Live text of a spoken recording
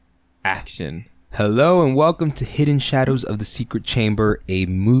action. Hello and welcome to Hidden Shadows of the Secret Chamber, a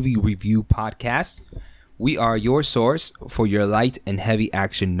movie review podcast. We are your source for your light and heavy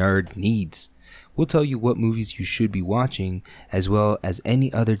action nerd needs. We'll tell you what movies you should be watching, as well as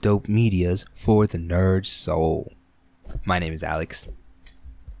any other dope medias for the nerd soul. My name is Alex.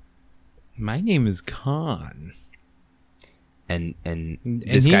 My name is Khan. And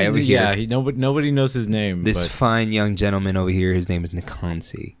this guy over here. Yeah, nobody knows his name. This but fine young gentleman over here, his name is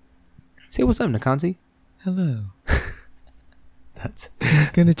Nikansi. Say what's up, Nikansi. Hello. That's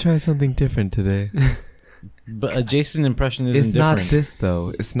Gonna try something different today. But a Jason impression isn't It's different. not this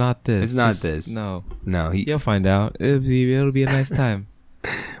though. It's not this. It's not this. No. no. You'll find out. It'll be a nice time.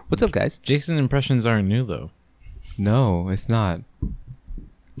 What's up, guys? Jason impressions aren't new though. No, it's not.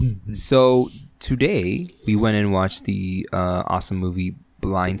 So today we went and watched the awesome movie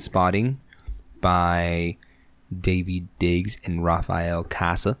Blind Spotting by Daveed Diggs and Rafael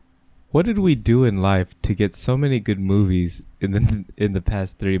Casa. What did we do in life to get so many good movies in the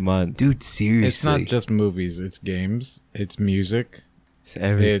past 3 months? Dude, seriously. It's not just movies. It's games. It's music. It's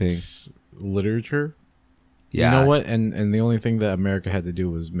everything. It's literature. Yeah. You know what? And the only thing that America had to do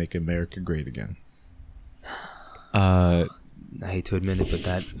was make America great again. I hate to admit it, but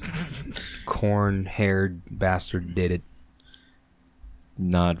that corn-haired bastard did it.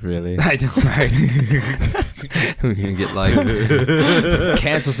 Not really. I know, right? We're gonna get like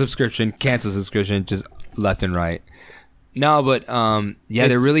cancel subscription, just left and right. No, but yeah,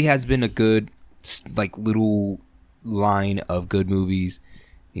 there really has been a good like little line of good movies,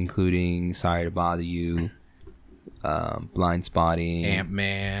 including Sorry to Bother You, Blind Spotting,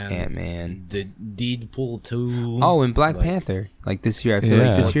 Ant-Man, the Deadpool 2. Oh, and Black Panther. Like this year, I feel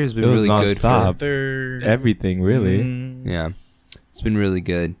like this year has been It was really good nonstop. for Everything, really. yeah. It's been really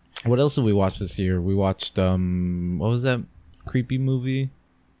good. What else did we watch this year? We watched what was that creepy movie?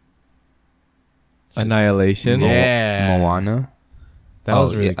 Annihilation. Yeah. Moana. That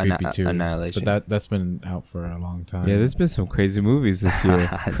was really creepy too. Annihilation. But that's been out for a long time. Yeah, there's been some crazy movies this year.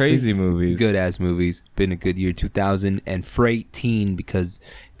 Crazy movies. Good ass movies. Been a good year, 2018, because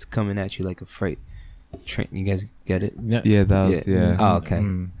it's coming at you like a freight train. You guys get it? Yeah, that was, yeah. Oh, okay.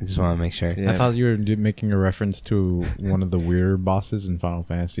 I just want to make sure. Yeah. I thought you were making a reference to one of the weird bosses in Final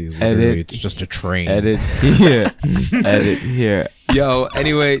Fantasy. It's just a train. Edit here. Edit here. Yo,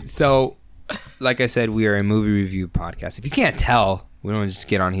 anyway, so like I said, we are a movie review podcast. If you can't tell, we don't just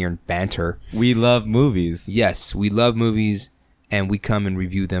get on here and banter. We love movies. Yes, we love movies, and we come and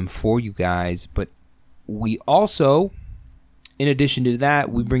review them for you guys. But we also, in addition to that,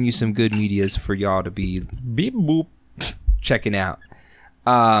 we bring you some good medias for y'all to be Beep boop. checking out.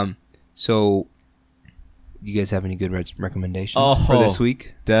 So, you guys have any good recommendations for this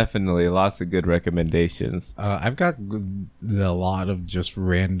week? Definitely. Lots of good recommendations. I've got a lot of just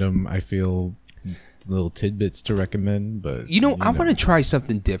random, I feel, little tidbits to recommend. But I want to try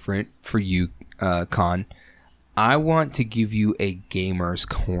something different for you, Con. I want to give you a gamer's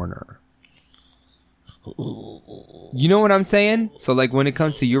corner. You know what I'm saying? So like when it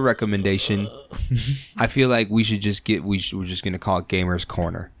comes to your recommendation, I feel like we're just gonna call it Gamer's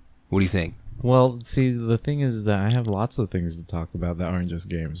Corner. What do you think? Well, see, the thing is that I have lots of things to talk about that aren't just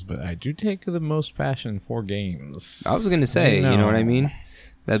games, but I do take the most passion for games. I was gonna say, you know what I mean?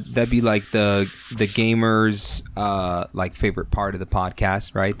 That'd be like the gamers like favorite part of the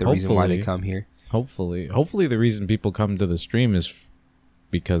podcast, right? The reason why they come here. Hopefully the reason people come to the stream is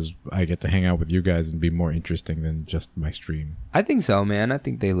because I get to hang out with you guys and be more interesting than just my stream. I think so, man. I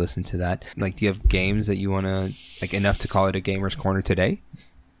think they listen to that. Like, do you have games that you want to, like, enough to call it a Gamer's Corner today?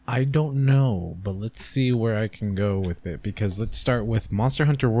 I don't know, but let's see where I can go with it, because let's start with Monster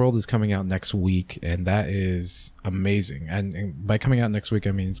Hunter World is coming out next week, and that is amazing. And by coming out next week,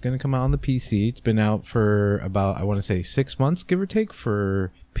 I mean it's going to come out on the PC. It's been out for about, I want to say 6 months, give or take,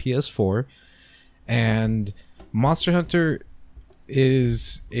 for PS4. And Monster Hunter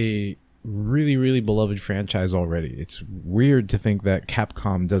is a really, really beloved franchise already. It's weird to think that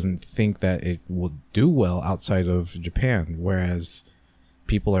Capcom doesn't think that it will do well outside of Japan, whereas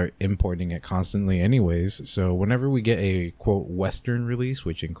people are importing it constantly anyways. So whenever we get a quote Western release,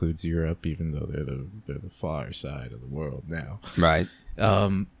 which includes Europe, even though they're the far side of the world now, Right.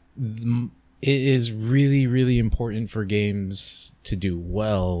 it is really, really important for games to do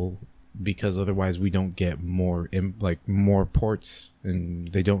well, because otherwise we don't get more ports, and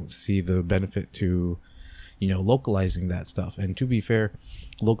they don't see the benefit to localizing that stuff. And to be fair,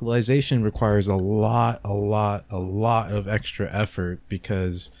 localization requires a lot of extra effort,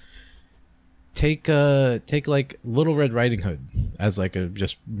 because take like Little Red Riding Hood as like a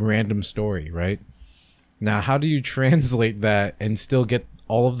just random story, right? Now, how do you translate that and still get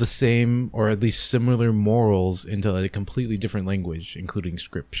all of the same or at least similar morals into a completely different language, including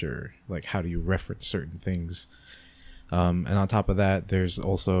scripture. Like, how do you reference certain things? And on top of that, there's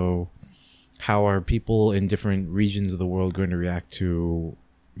also how are people in different regions of the world going to react to,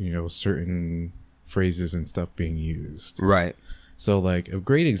 certain phrases and stuff being used. Right. So, like, a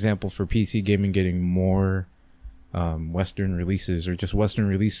great example for PC gaming getting more Western releases, or just Western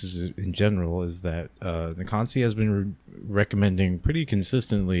releases in general, is that Nikansi has been recommending pretty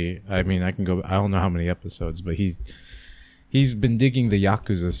consistently. I mean, I don't know how many episodes, but he's been digging the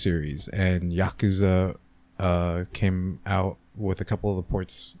Yakuza series, and Yakuza came out with a couple of the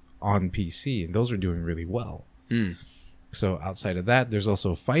ports on PC, and those are doing really well. So outside of that, there's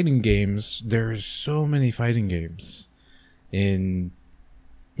also fighting games. There's so many fighting games in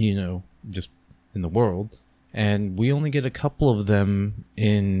just in the world, and we only get a couple of them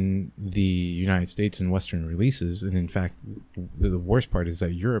in the United States and Western releases. And in fact, the worst part is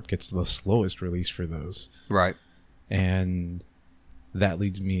that Europe gets the slowest release for those. Right. And that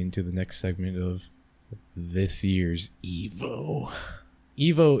leads me into the next segment of this year's Evo.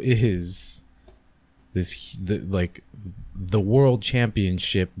 Evo is the world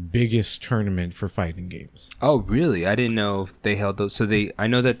championship biggest tournament for fighting games. Oh, really? I didn't know they held those. So I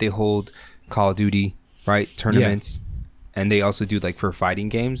know that they hold Call of Duty, right, tournaments, and they also do like for fighting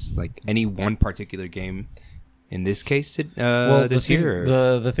games, like any one particular game. In this case, this year,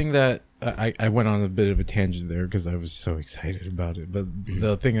 the thing that I went on a bit of a tangent there because I was so excited about it. But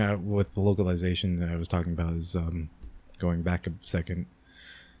the thing with the localization that I was talking about is going back a second.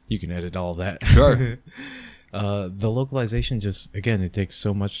 You can edit all that. Sure. The localization it takes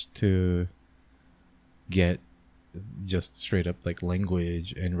so much to get just straight up like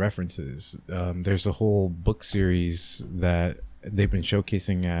language and references. There's a whole book series that they've been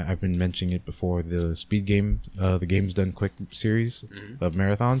showcasing I've been mentioning it before, the Speed Game, the Games Done Quick series of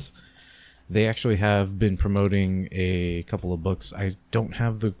marathons. They actually have been promoting a couple of books. I don't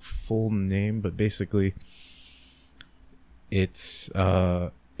have the full name, but basically it's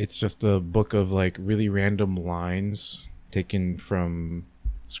just a book of like really random lines taken from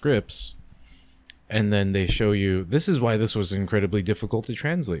scripts, and then they show you, this is why this was incredibly difficult to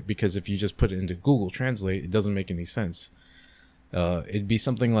translate, because if you just put it into Google Translate, it doesn't make any sense. It'd be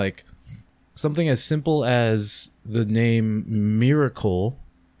something as simple as the name Miracle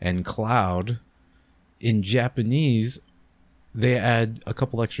and Cloud. In Japanese, they add a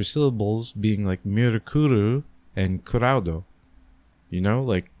couple extra syllables, being like Mirakuru and Kurado.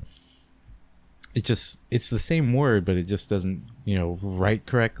 It's the same word, but it just doesn't, write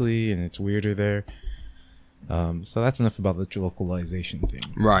correctly, and it's weirder there. So that's enough about the localization thing.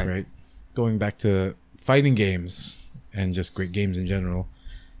 Right. Going back to fighting games and just great games in general,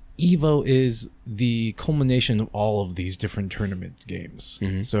 Evo is the culmination of all of these different tournament games.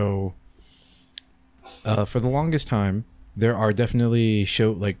 So for the longest time, there are definitely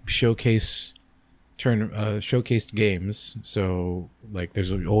showcased games. So like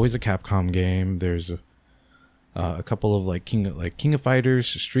there's always a Capcom game. There's a couple of like King of Fighters,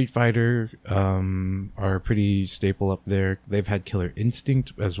 Street Fighter are pretty staple up there. They've had Killer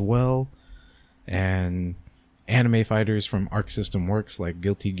Instinct as well, and anime fighters from Arc System Works like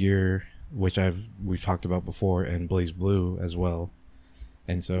Guilty Gear, which we've talked about before, and Blaze Blue as well.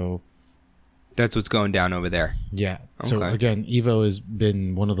 And so that's what's going down over there. Yeah. Okay. So again, Evo has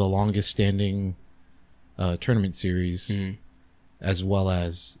been one of the longest standing tournament series, as well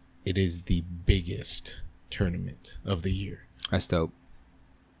as it is the biggest tournament of the year. That's dope.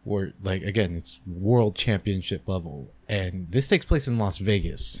 Where, like, again, it's world championship level, and this takes place in Las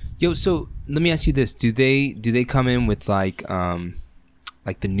Vegas. Yo, so let me ask you this: do they come in with like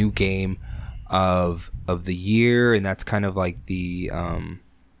the new game of the year, and that's kind of like the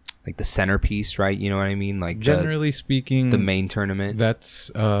centerpiece, right? You know what I mean? Like, generally speaking, the main tournament. That's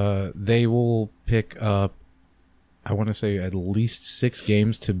they will pick up, I want to say, at least 6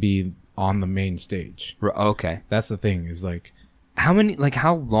 games to be on the main stage. Okay, that's the thing. Is like,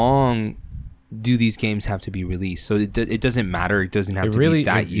 how long do these games have to be released? So it doesn't matter. It doesn't have to be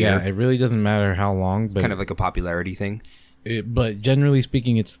that year. Yeah, it really doesn't matter how long. It's kind of like a popularity thing. But generally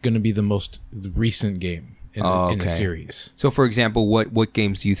speaking, it's going to be the most recent game in the series. So, for example, what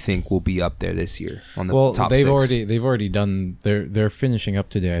games do you think will be up there this year on the top they've 6? They've already done. They're finishing up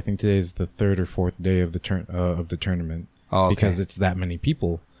today. I think today is the 3rd or 4th day of the tournament. Oh, okay. Because it's that many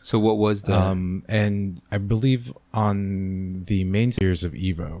people. So what was the and I believe on the main series of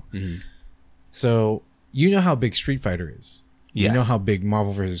Evo. So you know how big Street Fighter is. Yes. You know how big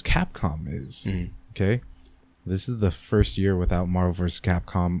Marvel vs. Capcom is. Okay, this is the first year without Marvel vs.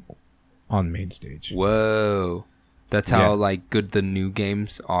 Capcom on main stage. Whoa. That's how Yeah. like good the new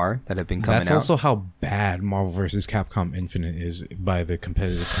games are that have been coming That's out. also how bad Marvel vs. Capcom Infinite is by the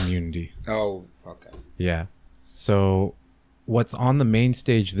competitive community. Oh, okay. Yeah. So what's on the main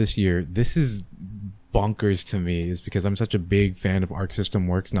stage this year, this is bonkers to me, is because I'm such a big fan of Arc System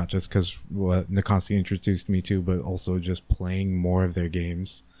Works, not just because what Nikonsi introduced me to, but also just playing more of their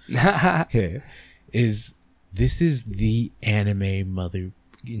games. Yeah. This is the anime mother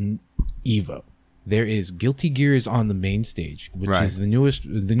Evo. There is Guilty Gear is on the main stage, which Right. is the newest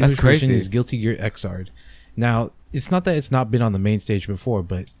version crazy. is Guilty Gear Xrd. Now, it's not that it's not been on the main stage before,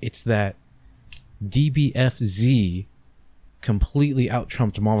 but it's that DBFZ completely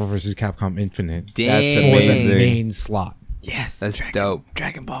out-trumped Marvel vs. Capcom Infinite Dang. for the amazing. main slot. Yes, That's dope.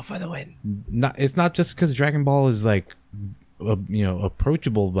 Dragon Ball for the win. It's not just because Dragon Ball is like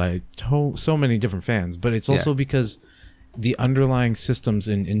approachable by so many different fans, but it's also Yeah. because the underlying systems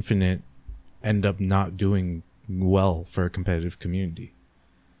in Infinite end up not doing well for a competitive community.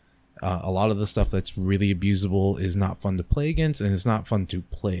 A lot of the stuff that's really abusable is not fun to play against, and it's not fun to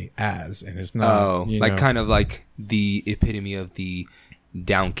play as, and it's not. Oh, like kind of like the epitome of the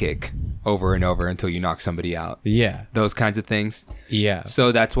down kick over and over until you knock somebody out. Yeah, Those kinds of things. yeah.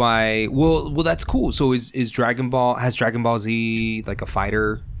 So that's why. Well, that's cool. So has Dragon Ball Z, like a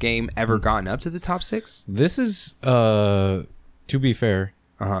fighter game, ever gotten up to the top 6? This is to be fair,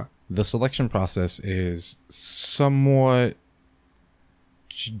 Uh-huh. the selection process is somewhat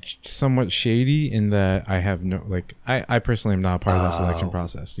shady in that I have no I personally am not a part of that selection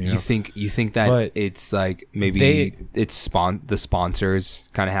process. You know, You think that But it's like maybe they- it's the sponsors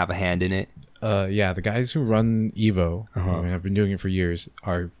kind of have a hand in it. yeah, the guys who run Evo, Uh-huh. and have been doing it for years,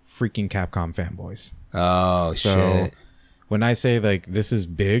 are freaking Capcom fanboys. Oh So shit! when I say like this is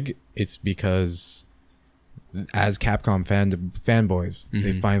big, it's because as Capcom fanboys,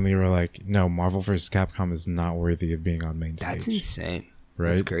 they finally were like, no, Marvel vs. Capcom is not worthy of being on main stage. That's insane.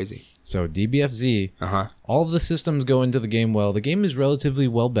 Right? That's crazy. So DBFZ, Uh-huh. all of the systems go into the game well. The game is relatively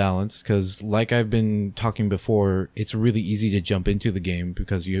well balanced because, like I've been talking before, it's really easy to jump into the game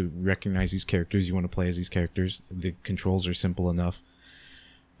because you recognize these characters, you want to play as these characters. The controls are simple enough.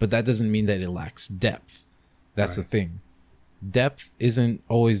 But that doesn't mean that it lacks depth. That's the thing. Depth isn't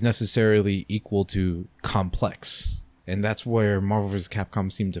always necessarily equal to complex. And that's where Marvel vs.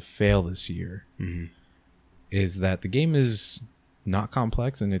 Capcom seemed to fail this year. Is that the game is not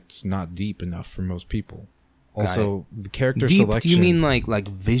complex and it's not deep enough for most people. Also, the character Deep? selection. Do you mean like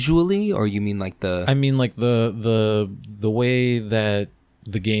visually, or you mean like the? I mean like the way that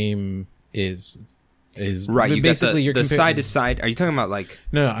the game is Right, you basically got you're the comparing- side to side. Are you talking about like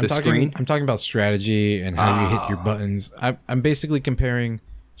No, I'm the talking. screen? I'm talking about strategy and how you hit your buttons. I'm basically comparing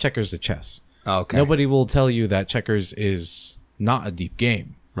checkers to chess. Oh, okay. Nobody will tell you that checkers is not a deep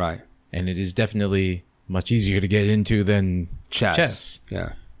game, Right. and it is definitely much easier to get into than Chess.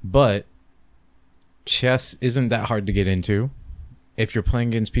 Yeah. But chess isn't that hard to get into. If you're playing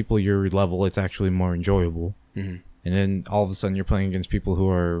against people your level, it's actually more enjoyable. Mm-hmm. And then all of a sudden, you're playing against people who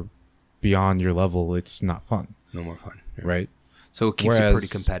are beyond your level. It's not fun, No more fun. Yeah. right? So it keeps it Whereas- pretty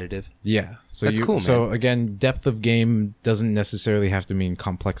competitive. Yeah, so That's cool, man. So again, depth of game doesn't necessarily have to mean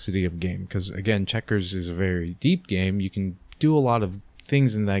complexity of game, because again, checkers is a very deep game. You can do a lot of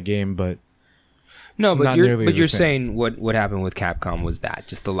things in that game, but No, but Not you're nearly the saying same. what happened with Capcom was that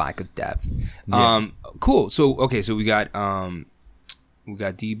just the lack of depth. Yeah. Cool. So okay, so we got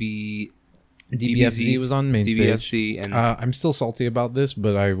DBFZ was on main DBFC stage. and I'm still salty about this,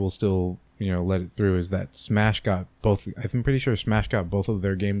 but I will still let it through. Is that Smash got both? I'm pretty sure Smash got both of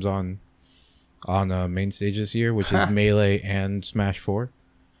their games on main stage this year, which is Melee and Smash 4.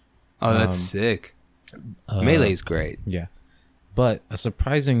 oh, that's sick. Melee is great. Yeah, but a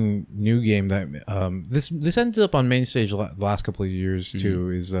surprising new game that this ended up on main stage the last couple of years too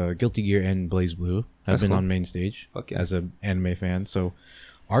is Guilty Gear and Blaze Blue have That's been cool. on main stage Fuck yeah. as an anime fan. So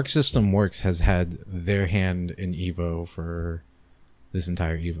Arc System Works has had their hand in Evo for this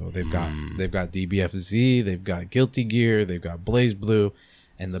entire Evo. They've got DBFZ, they've got Guilty Gear, they've got Blaze Blue,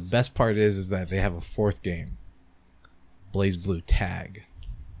 and the best part is that they have a fourth game, Blaze Blue Tag.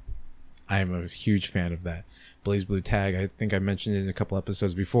 I am a huge fan of that. Blaze Blue Tag, I think I mentioned it in a couple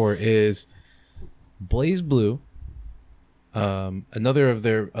episodes before, is Blaze Blue. Another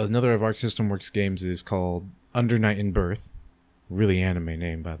of Arc System Works games is called Under Night in Birth. Really anime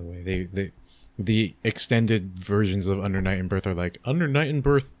name, by the way. The extended versions of Under Night in Birth are like Under Night in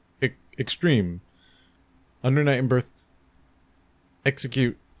Birth Extreme, Under Night in Birth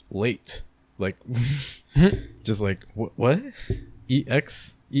Execute Late, like just like what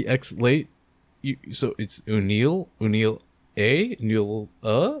EX late. So it's O'Neill A, O'Neill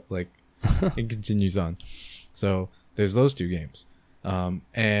like it continues on. So there's those two games.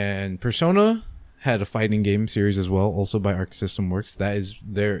 And Persona had a fighting game series as well, also by Arc System Works. That is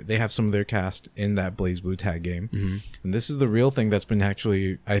they have some of their cast in that BlazBlue Tag game. Mm-hmm. And this is the real thing that's been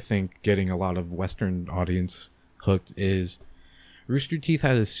actually, I think, getting a lot of Western audience hooked is Rooster Teeth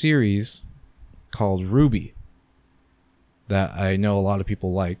had a series called Ruby that I know a lot of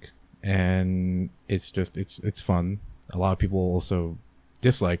people like, and it's fun. A lot of people also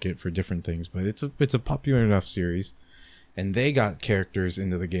dislike it for different things, but it's a popular enough series, and they got characters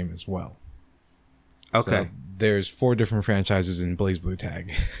into the game as well. Okay. So there's 4 different franchises in BlazBlue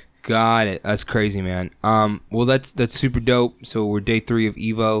Tag. Got it. That's crazy, man. Well, that's super dope. So we're day 3 of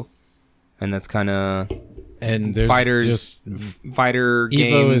Evo, and that's kind of And there's fighters, fighter Evo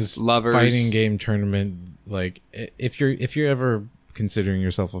games, is lovers. fighting game tournament. Like if you're ever considering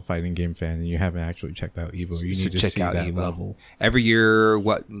yourself a fighting game fan and you haven't actually checked out Evo, you So need to check see out that Evo. level. Every year,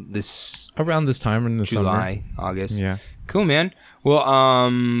 this Around this time in the July, August. summer. Yeah. Cool, man. Well,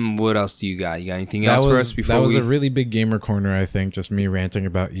 what else do you got? You got anything else for us before that was we? a really big gamer corner, I think, just me ranting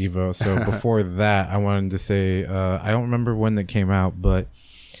about Evo. So before that, I wanted to say I don't remember when that came out, but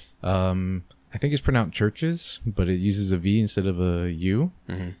I think it's pronounced Churches, but it uses a V instead of a U.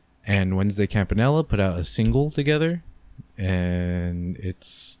 Mm-hmm. And Wednesday Campanella put out a single together, and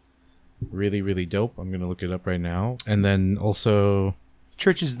it's really, really dope. I'm gonna look it up right now. And then also,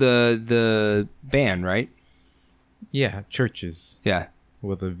 Church is the band, right? yeah, Churches Yeah.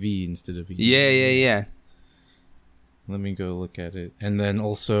 with a V instead of a U. Yeah. Let me go look at it. And then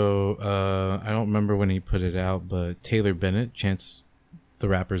also, I don't remember when he put it out, but Taylor Bennett, Chance the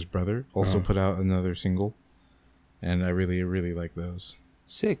Rapper's brother, also put out another single. And I really, really like those.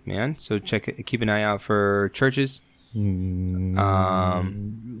 Sick, man. So keep an eye out for Churches.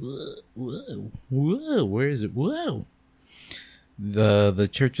 Whoa, where is it? Whoa. The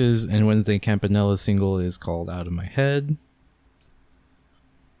Churches and Wednesday Campanella single is called Out of My Head.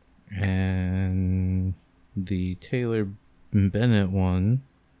 And the Taylor Bennett one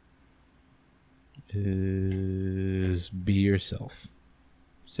is Be Yourself.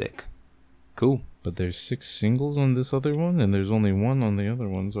 Sick. Cool. But there's 6 singles on this other one, and there's only 1 on the other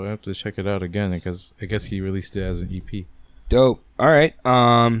one, so I have to check it out again because I guess he released it as an EP. Dope. All right.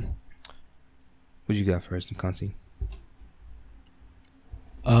 What you got for us, Nkansi?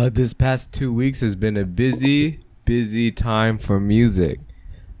 This past 2 weeks has been a busy time for music.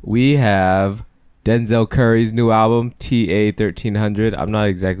 We have Denzel Curry's new album, TA 1300. I'm not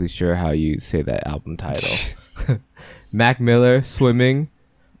exactly sure how you say that album title. Mac Miller, Swimming.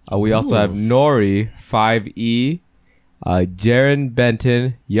 We also have Nori, 5E. Jaron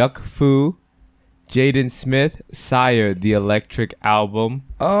Benton, Yuck Fu. Jaden Smith, Sire, The Electric Album.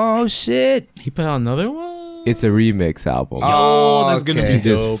 Oh shit! He put out another one? It's a remix album. Oh, that's gonna okay. be He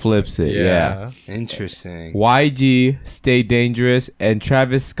just dope. flips it, yeah. Interesting. YG, Stay Dangerous, and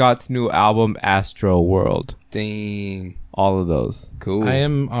Travis Scott's new album, Astro World. Dang. All of those. Cool. I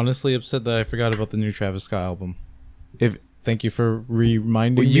am honestly upset that I forgot about the new Travis Scott album. If Thank you for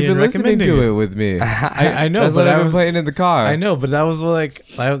reminding me you've and been listening recommending to it. it with me, I know, that's but what I've I been was, playing in the car. I know, but that was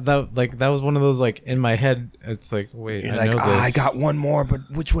that was one of those like in my head. It's like wait, You're I like, know this. I got one more, but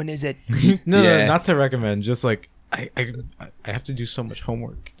which one is it? no, Yeah. not to recommend. Just like I have to do so much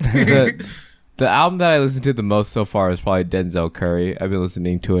homework. the album that I listened to the most so far is probably Denzel Curry. I've been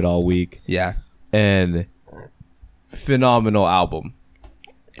listening to it all week, Yeah. and phenomenal album.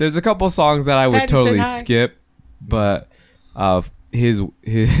 There's a couple songs that I would totally skip, but his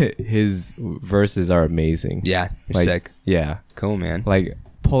verses are amazing. Yeah. You're Like, sick. Yeah, Cool, man. like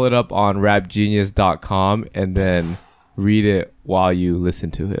pull it up on rapgenius.com and then read it while you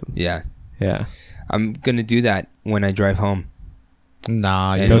listen to him. Yeah. Yeah, I'm gonna do that when I drive home.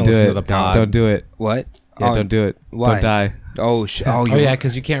 Nah, you And don't don't do listen it. to the pod. Don't do it. What? Yeah, Oh, don't do it. why? Don't die. Oh, Oh you're yeah, right.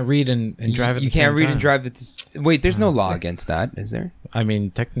 because you can't read and drive at You the same can't read time. and drive at this. Wait, there's no law against that, is there? I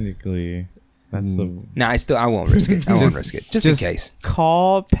mean, technically, that's the. Nah, I won't risk it. I won't Just- risk it. Just in case.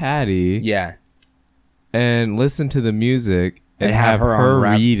 Call Patty Yeah. and listen to the music and And have have her her on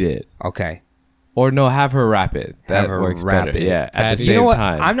rap- read it. Okay. Or no, have her rap it. That Have her works rap better. it. Yeah, at the Patty. same You know what?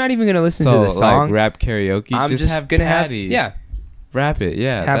 time. I'm not even gonna listen so, to the song. like rap karaoke. I'm just have gonna Patty. have rap it.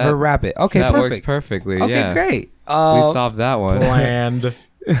 Yeah, have her rap it. Okay, that works perfect. perfectly. Okay, yeah. great. We solved that one. Bland.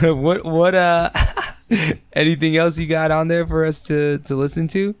 what anything else you got on there for us to listen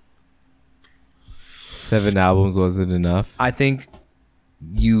to? 7 albums wasn't enough. I think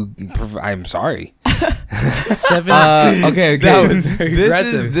I'm sorry. 7. Okay. That was very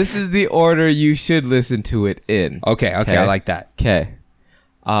aggressive. This is the order you should listen to it in. Okay, Okay. I like that. Okay.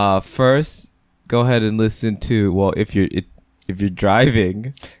 First, go ahead and listen to. Well, if you're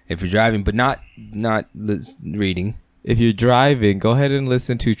driving, If you're driving, but not reading. If you're driving, go ahead and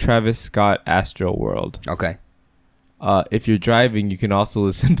listen to Travis Scott Astro World. Okay. If you're driving, you can also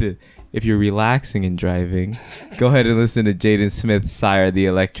listen to. If you're relaxing and driving, go ahead and listen to Jaden Smith's Sire the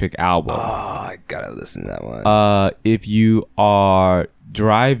Electric album. Oh, I gotta listen to that one. If you are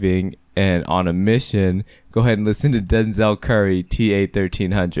driving and on a mission, go ahead and listen to Denzel Curry TA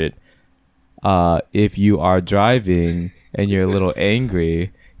 1300. If you are driving and you're a little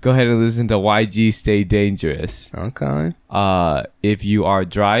angry, go ahead and listen to YG Stay Dangerous. Okay. If you are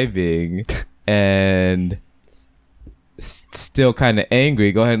driving and still kind of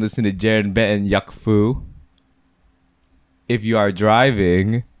angry, go ahead and listen to Jaron Benton Yuck Fu. If you are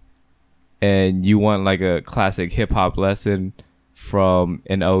driving and you want like a classic hip hop lesson from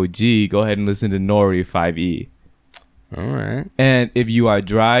an OG, go ahead and listen to Nori 5E. All right. And if you are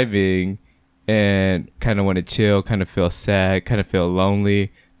driving and kind of want to chill, kind of feel sad, kind of feel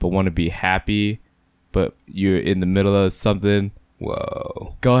lonely, but want to be happy, but you're in the middle of something,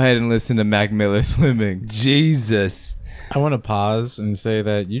 Whoa. go ahead and listen to Mac Miller Swimming. Jesus. I want to pause and say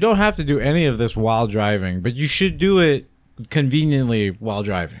that you don't have to do any of this while driving, but you should do it conveniently while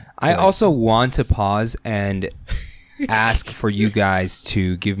driving. I also want to pause and ask for you guys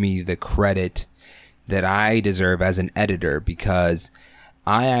to give me the credit that I deserve as an editor, because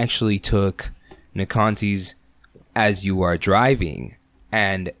I actually took Nikonti's As You Are Driving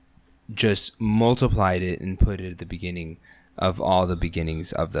and just multiplied it and put it at the beginning of all the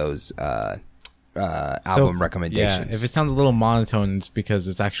beginnings of those album recommendations. Yeah, if it sounds a little monotone, it's because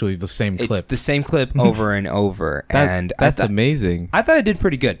it's actually the same clip. It's the same clip over and over. And That's amazing. I thought I did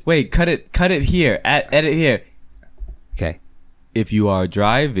pretty good. Wait, cut it here. Edit here. Okay. If you are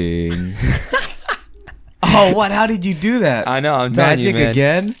driving. Oh, what? How did you do that? I know, I'm telling you, Magic man.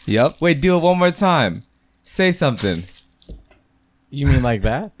 again? Yep. Wait, do it one more time. Say something. You mean like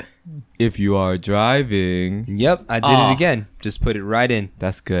that? If you are driving. Yep, I did it again. Just put it right in.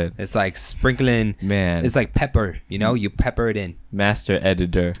 That's good. It's like sprinkling. Man. It's like pepper, you know? You pepper it in. Master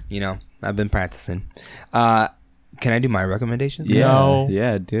editor. You know, I've been practicing. Can I do my recommendations? Yeah. No.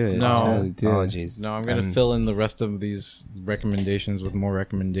 Yeah, do it. No. Totally do Oh, it. jeez. No, I'm going to fill in the rest of these recommendations with more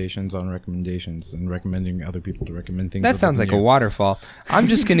recommendations on recommendations and recommending other people to recommend things. That sounds like a waterfall. I'm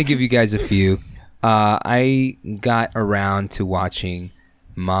just going to give you guys a few. I got around to watching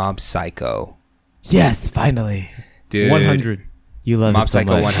Mob Psycho. Yes, finally. Dude. 100. You love Mob it so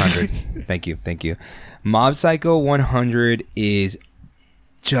Psycho much. 100. Thank you. Mob Psycho 100 is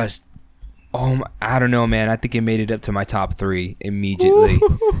just, I don't know, man. I think it made it up to my top 3 immediately.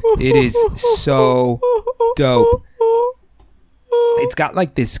 It is so dope. It's got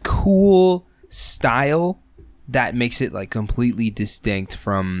like this cool style that makes it like completely distinct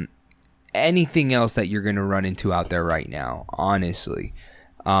from anything else that you're going to run into out there right now, honestly.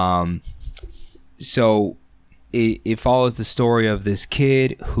 So it follows the story of this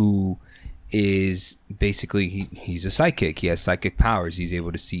kid who is basically he's a psychic. He has psychic powers. He's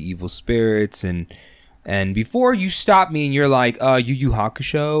able to see evil spirits, and before you stop me and you're like, Yu Yu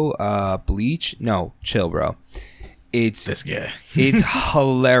Hakusho, Bleach, no, chill, bro. It's This guy. it's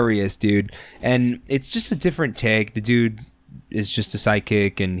hilarious, dude, and it's just a different take. The dude is just a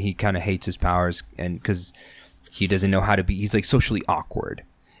psychic, and he kind of hates his powers, and because he doesn't know how to be, he's like socially awkward.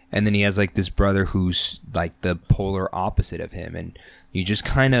 And then he has like this brother who's like the polar opposite of him. And you just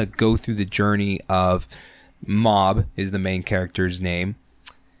kind of go through the journey of Mob is the main character's name,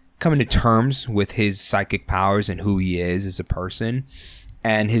 coming to terms with his psychic powers and who he is as a person.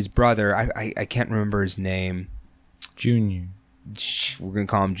 And his brother, I can't remember his name. Junior. We're going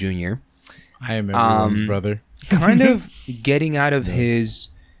to call him Junior. I am everyone's brother. Kind of getting out of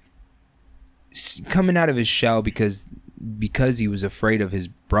coming out of his shell because he was afraid of his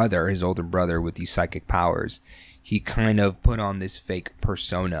brother, his older brother, with these psychic powers. He kind of put on this fake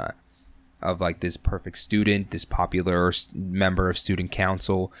persona of like this perfect student, this popular member of student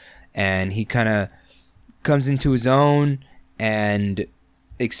council, and he kind of comes into his own and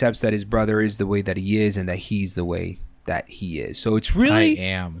accepts that his brother is the way that he is and that he's the way that he is. So it's really I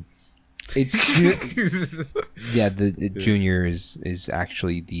am. it's yeah, the Junior is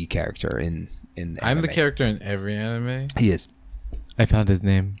actually the character in the I'm the anime. character in every anime. He is. I found his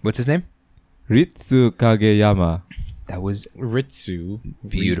name. What's his name? Ritsu Kageyama. That was Ritsu.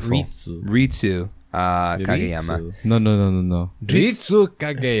 beautiful. Ritsu Kageyama. No. Ritsu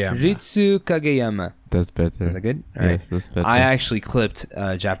Kageyama. Ritsu Kageyama. That's better. Is that good? All Yes, that's better. I actually clipped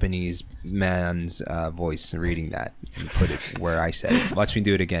a Japanese man's voice reading that and put it where I said it. Watch me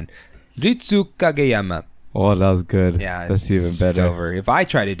do it again. Ritsu Kageyama. Oh, that was good. Yeah, That's even it's better. over. If I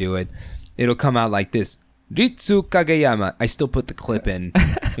try to do it, it'll come out like this. Ritsu Kageyama. I still put the clip in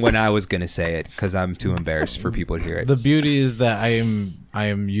when I was gonna say it because I'm too embarrassed for people to hear it. The beauty is that I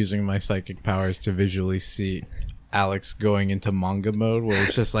am using my psychic powers to visually see Alex going into manga mode, where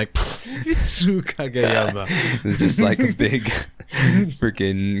it's just like Mitsu Kageyama. It's just like a big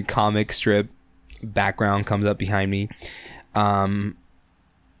freaking comic strip background comes up behind me. And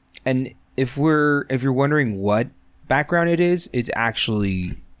if you're wondering what background it is, it's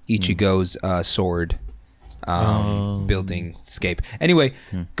actually Ichigo's sword building scape. Anyway,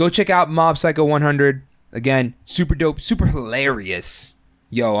 go check out Mob Psycho 100. Again, super dope, super hilarious.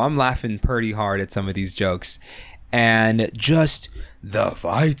 Yo, I'm laughing pretty hard at some of these jokes. And just the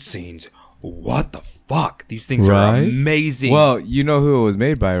fight scenes. What the fuck? These things are amazing. Well, you know who it was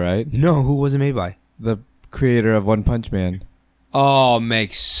made by, right? No, who was it made by? The creator of One Punch Man. Oh,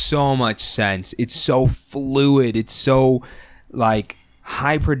 makes so much sense. It's so fluid. It's so like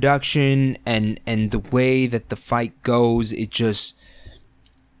high production, and the way that the fight goes, it just,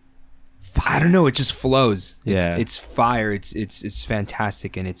 I don't know, it just flows. It's fire. It's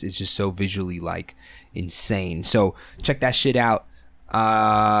fantastic, and it's just so visually like insane. So check that shit out.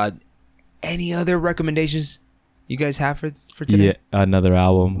 Any other recommendations you guys have for today? Yeah, another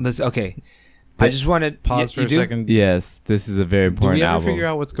album. Okay. I just want to pause for a second. Yes, this is a very important Do we ever album. figure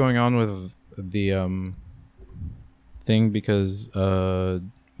out what's going on with the thing? Because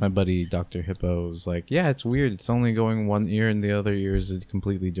my buddy Dr. Hippo was like, yeah, it's weird. It's only going one ear, and the other ear is a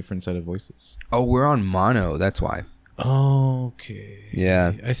completely different set of voices. Oh, we're on mono. That's why. Okay.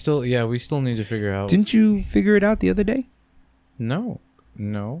 Yeah. we still need to figure out. Didn't you figure it out the other day? No.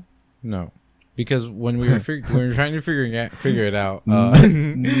 Because when we were trying to figure it out, No.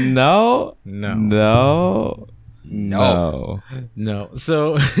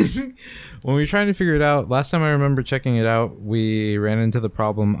 So when we were trying to figure it out, last time I remember checking it out, we ran into the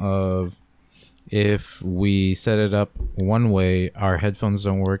problem of if we set it up one way, our headphones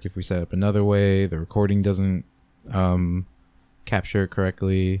don't work. If we set it up another way, the recording doesn't capture it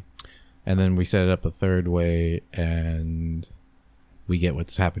correctly. And then we set it up a third way, and we get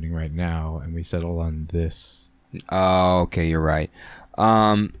what's happening right now, and we settle on this. Oh, okay, you're right.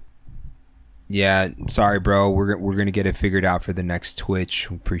 Yeah, sorry, bro. We're gonna get it figured out for the next Twitch.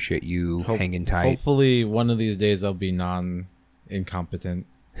 We appreciate you hanging tight. Hopefully, one of these days I'll be non-incompetent.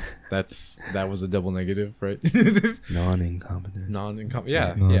 That was a double negative, right? Non-incompetent.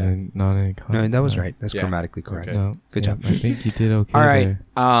 Yeah. Non-incompetent. No, that was right. That's Yeah. grammatically correct. Okay. No, Good job. I think you did okay. All right.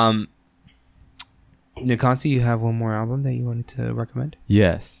 there. Nikansi, you have one more album that you wanted to recommend?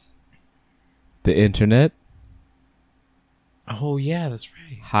 Yes. The Internet, Oh yeah, that's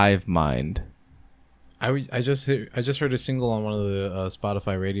right. Hive Mind. I just heard a single on one of the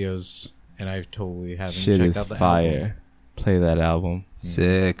Spotify radios, and I totally haven't Shit checked is out the fire. album. Play that album.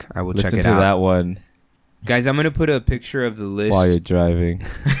 Sick. I will Listen check it to out. that one Guys, I'm gonna put a picture of the list while you're driving.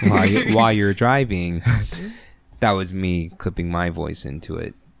 while you're driving. That was me clipping my voice into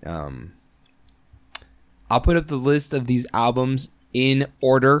it. I'll put up the list of these albums in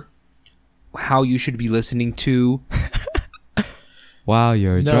order, how you should be listening to. While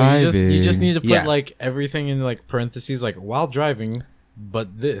you're No, driving. you just need to put Yeah. like everything in like parentheses, like while driving,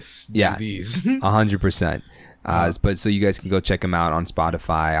 but this, do Yeah. these. 100%. But so you guys can go check them out on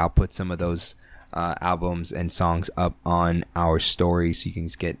Spotify. I'll put some of those albums and songs up on our story so you can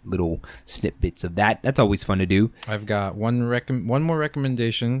just get little snippets of that. That's always fun to do. I've got one more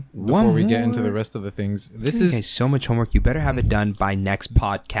recommendation before we get into the rest of the things. This Okay, is so much homework. You better have it done by next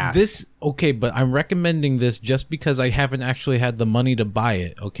podcast. but I'm recommending this just because I haven't actually had the money to buy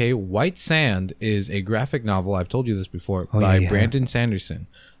it. Okay, White Sand is a graphic novel. I've told you this before by yeah. Brandon Sanderson.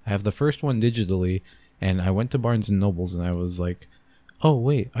 I have the first one digitally, and I went to Barnes and Nobles and I was like, oh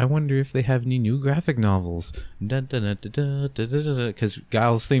wait, I wonder if they have any new graphic novels. Because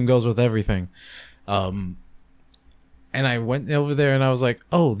Giles' theme goes with everything. And I went over there and I was like,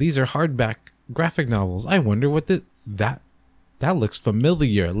 oh, these are hardback graphic novels. I wonder what that looks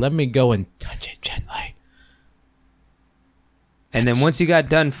familiar. Let me go and touch it gently. And then once you got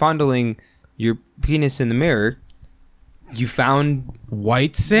done fondling your penis in the mirror, you found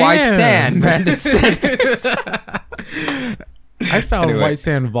White Sand. White Sand, Brandon Sanders. I found Anyway. White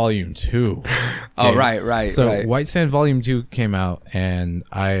Sand Volume 2. Oh, Okay. right. So White Sand Volume 2 came out, and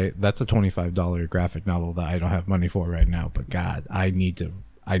that's a $25 graphic novel that I don't have money for right now. But God, I need to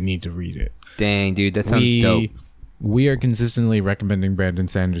read it. Dang, dude, that sounds dope. We are consistently recommending Brandon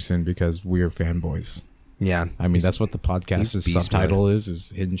Sanderson because we are fanboys. Yeah. I mean, that's what the he's podcast's beast subtitle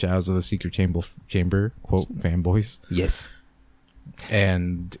is Hidden Shadows of the Secret Chamber, quote, fanboys. Yes.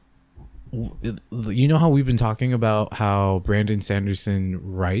 And you know how we've been talking about how Brandon Sanderson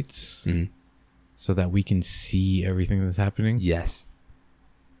writes Mhm. so that we can see everything that's happening? Yes.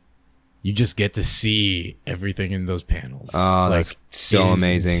 you just get to see everything in those panels. Oh, that's so it is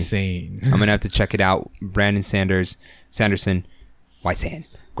amazing. Insane. I'm gonna have to check it out. Brandon Sanderson, White Sand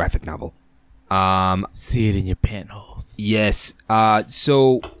graphic novel. See it in your pantyhose. Yes.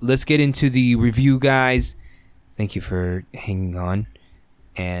 So let's get into the review, guys. Thank you for hanging on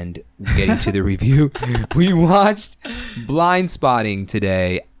and getting to the review. We watched Blind Spotting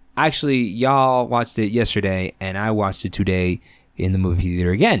today. Actually, y'all watched it yesterday, and I watched it today in the movie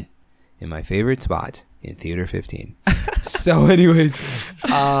theater again, in my favorite spot in Theater 15. So, anyways,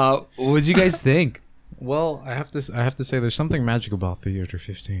 what'd you guys think? Well, I have to say there's something magic about Theater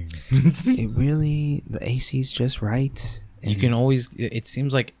 15. It really, the AC's just right. You can always, it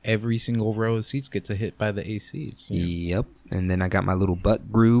seems like every single row of seats gets a hit by the ACs. Yep. And then I got my little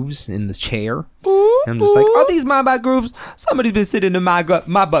butt grooves in the chair. And I'm just like, are these my butt grooves? Somebody's been sitting in my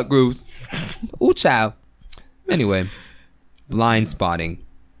butt grooves. Ooh, child. Anyway, Blind Spotting.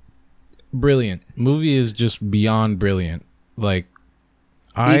 Brilliant. Movie is just beyond brilliant. Like,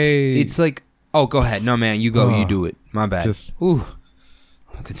 It's like, oh, go ahead. No, man, you go. You do it. My bad. Ooh.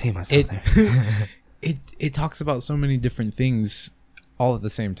 I'll contain myself there. It talks about so many different things all at the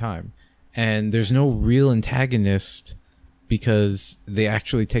same time, and there's no real antagonist because they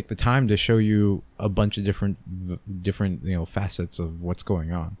actually take the time to show you a bunch of different facets of what's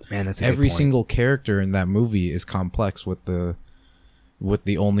going on. Man, that's every single character in that movie is complex, with the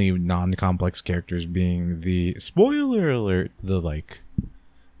only non-complex characters being the spoiler alert, the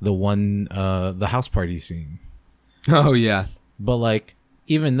house party scene. Oh yeah, but like.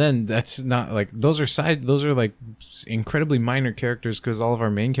 Even then, that's not like those are like incredibly minor characters, because all of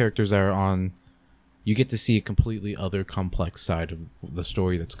our main characters are on. You get to see a completely other complex side of the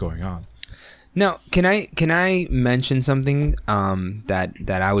story that's going on. Now, can I mention something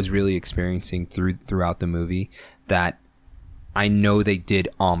that I was really experiencing throughout the movie that I know they did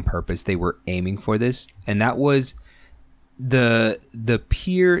on purpose. They were aiming for this, and that was the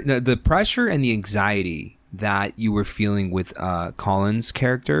pressure and the anxiety that you were feeling with Colin's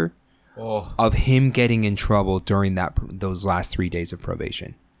character of him getting in trouble during those last 3 days of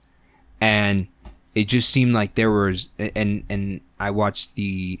probation. And it just seemed like there was, and I watched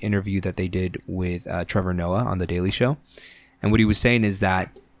the interview that they did with Trevor Noah on The Daily Show. And what he was saying is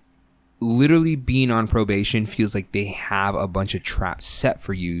that literally being on probation feels like they have a bunch of traps set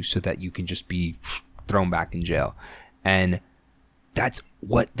for you so that you can just be thrown back in jail. And that's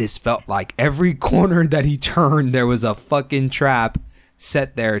what this felt like. Every corner that he turned, there was a fucking trap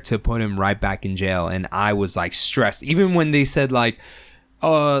set there to put him right back in jail. And I was like stressed. Even when they said like,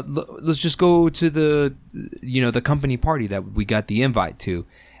 let's just go to the company party that we got the invite to.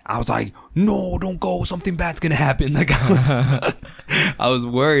 I was like, no, don't go. Something bad's going to happen. Like I was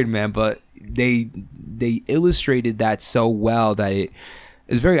worried, man. But they illustrated that so well that it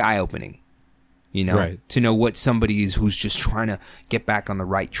is very eye-opening. Right. To know what somebody is who's just trying to get back on the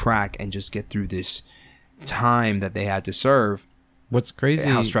right track and just get through this time that they had to serve. What's crazy,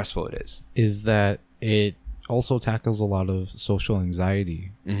 how stressful it is that it also tackles a lot of social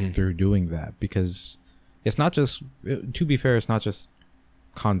anxiety through doing that, because it's not just, to be fair, it's not just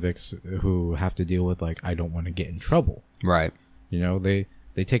convicts who have to deal with like, I don't want to get in trouble. Right. They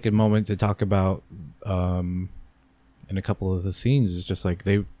take a moment to talk about, in a couple of the scenes, it's just like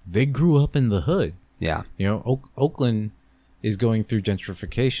they grew up in the hood. Yeah. Oakland is going through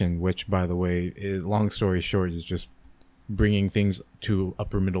gentrification, which, by the way, long story short, is just bringing things to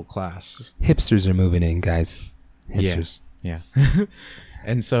upper middle class. Hipsters are moving in, guys. Hipsters. Yeah.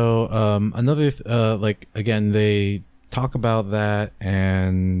 And so again, they talk about that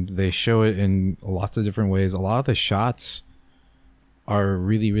and they show it in lots of different ways. A lot of the shots are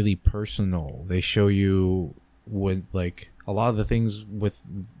really, really personal. They show you with like a lot of the things with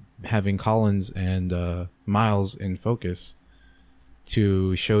having Collins and Miles in focus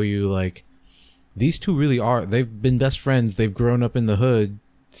to show you like these two really are, they've been best friends. They've grown up in the hood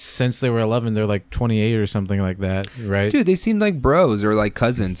since they were 11. They're like 28 or something like that, right? Dude, they seem like bros or like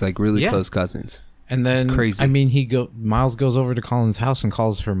cousins, like really close cousins. And then it's crazy. I mean, Miles goes over to Collins' house and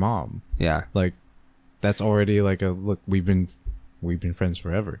calls her mom. Yeah. Like that's already like a look, we've been friends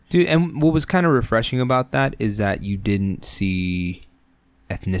forever. Dude, and what was kind of refreshing about that is that you didn't see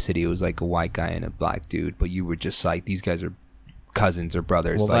ethnicity. It was like a white guy and a black dude, but you were just like, these guys are cousins or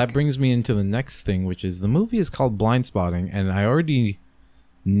brothers. Well, that brings me into the next thing, which is the movie is called Blind Spotting, and I already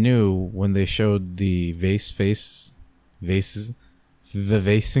knew when they showed the vases, the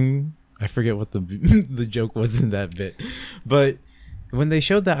vasing. I forget what the joke was in that bit, but when they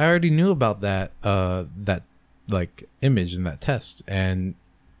showed that, I already knew about that like image and that test, and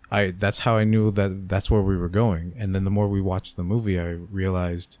that's how I knew that that's where we were going. And then the more we watched the movie, I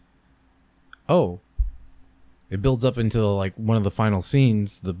realized oh, it builds up into like one of the final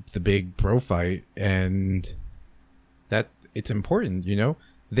scenes, the big bro fight, and that it's important, you know.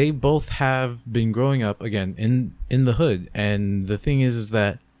 They both have been growing up again in the hood, and the thing is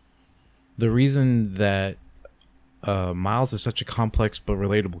that the reason that Miles is such a complex but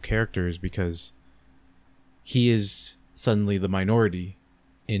relatable character is because he is suddenly the minority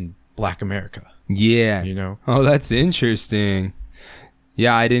in Black America. Yeah. You know? Oh, that's interesting.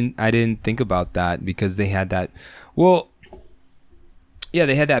 Yeah, I didn't think about that because they had that. Well, yeah,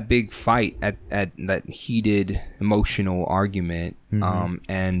 they had that big fight at that heated emotional argument.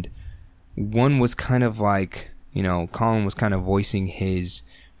 And one was kind of like, you know, Colin was kind of voicing his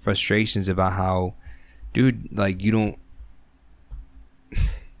frustrations about how, dude, like you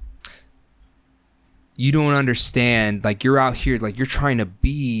don't understand, like you're out here, like you're trying to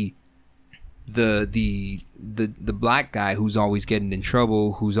be the black guy who's always getting in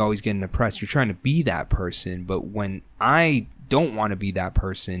trouble, who's always getting oppressed. You're trying to be that person, but when I don't want to be that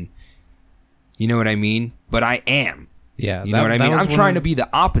person, you know what I mean? But I am. Yeah, you know what I mean? I'm trying to be the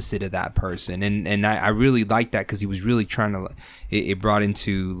opposite of that person, and I really like that because he was really trying to. It brought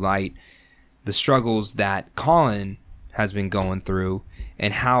into light the struggles that Colin has been going through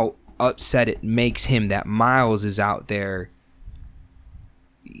and how upset it makes him that Miles is out there.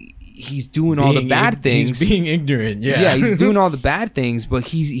 He's doing all the bad things. He's being ignorant. Yeah, he's doing all the bad things, but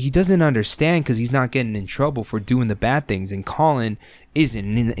he doesn't understand because he's not getting in trouble for doing the bad things, and Colin isn't,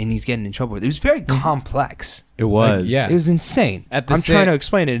 and he's getting in trouble. It was very complex. It was. Yeah. It was insane. At the I'm trying to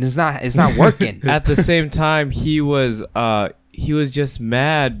explain it. It's not working. At the same time, he was just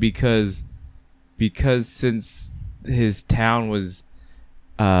mad because since his town was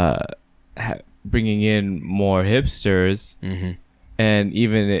bringing in more hipsters. Mm-hmm. And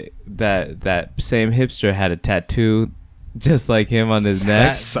even that same hipster had a tattoo just like him on his neck.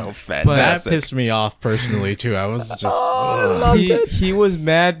 That's so fantastic. That pissed me off personally too. I was just he was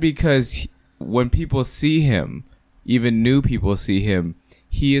mad because when people see him, even new people see him,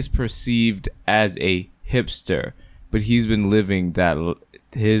 he is perceived as a hipster, but he's been living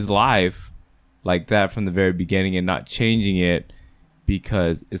his life like that from the very beginning and not changing it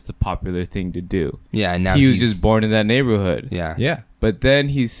because it's the popular thing to do. Yeah, and now he was just born in that neighborhood. Yeah. Yeah. But then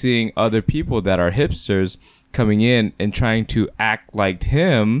he's seeing other people that are hipsters coming in and trying to act like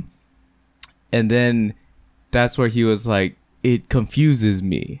him. And then that's where he was like, it confuses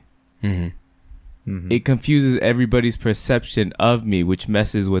me. Mm-hmm. Mm-hmm. It confuses everybody's perception of me, which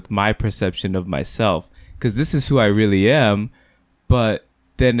messes with my perception of myself. Because this is who I really am, but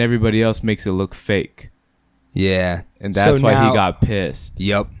then everybody else makes it look fake. Yeah. And that's So why now- he got pissed.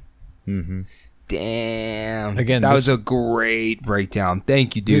 Yep. Mm-hmm. Damn. Again, that this- was a great breakdown.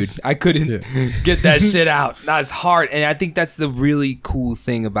 Thank you, dude. This- I couldn't get that shit out. That's hard. And I think that's the really cool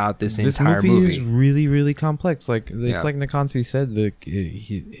thing about this entire movie. is really, really complex. Like it's Yeah. like Nakansi said,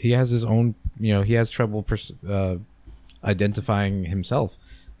 he has his own, you know, he has trouble identifying himself,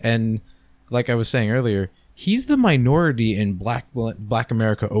 and like I was saying earlier, he's the minority in Black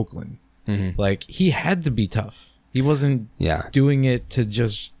America, Oakland. Mhm. Like he had to be tough. He wasn't Yeah. doing it to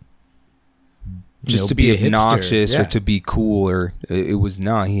just To be a hipster. obnoxious Yeah. or to be cool, or it was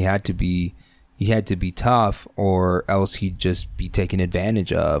not. He had to be tough, or else he'd just be taken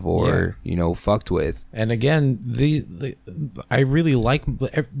advantage of, or fucked with. And again, I really like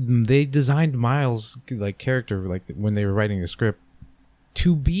they designed Miles' like character, like when they were writing the script,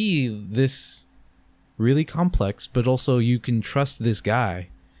 to be this really complex, but also you can trust this guy.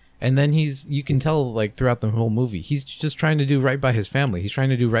 And then you can tell like throughout the whole movie, he's just trying to do right by his family. He's trying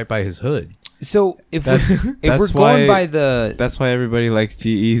to do right by his hood. So if we're that's going why- by the That's why everybody likes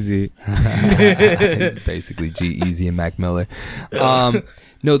G-Eazy. it's basically G-Eazy and Mac Miller.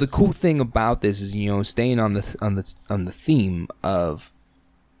 No, the cool thing about this is staying on the theme of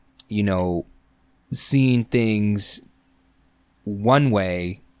seeing things one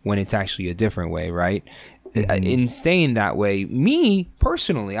way when it's actually a different way, right? Mm-hmm. In staying that way, me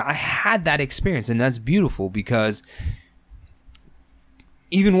personally, I had that experience, and that's beautiful because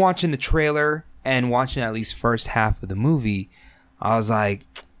even watching the trailer and watching at least first half of the movie, I was like,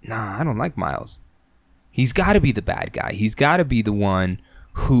 nah, I don't like Miles. He's got to be the bad guy. He's got to be the one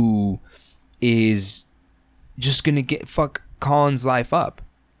who is just going to fuck Colin's life up.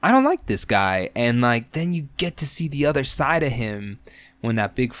 I don't like this guy. And then you get to see the other side of him when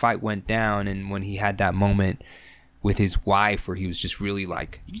that big fight went down and when he had that moment with his wife where he was just really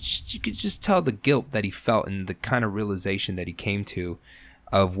you could just tell the guilt that he felt and the kind of realization that he came to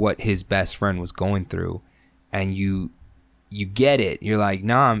of what his best friend was going through. And you get it. You're like,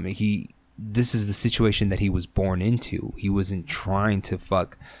 nah, this is the situation that he was born into. He wasn't trying to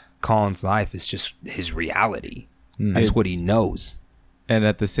fuck Colin's life is just his reality. That's what he knows. And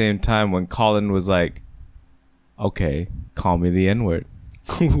at the same time, when Colin was like, "Okay, call me the N-word,"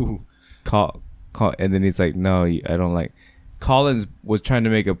 call, and then he's like, "No, I don't like." Collins was trying to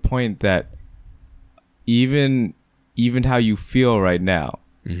make a point that even how you feel right now,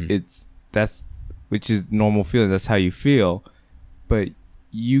 which is normal feeling. That's how you feel, but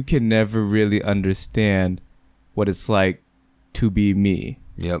you can never really understand what it's like to be me.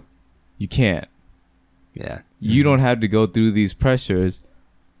 Yep. You can't. Yeah. You don't have to go through these pressures.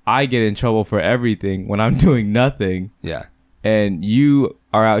 I get in trouble for everything when I'm doing nothing. Yeah. And you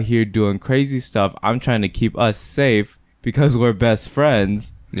are out here doing crazy stuff. I'm trying to keep us safe because we're best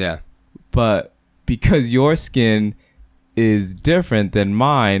friends. Yeah. But because your skin is different than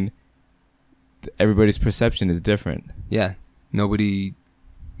mine, everybody's perception is different. Yeah. Nobody,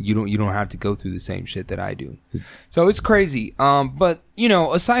 you don't have to go through the same shit that I do. So it's crazy. But you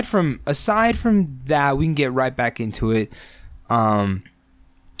know, aside from that, we can get right back into it.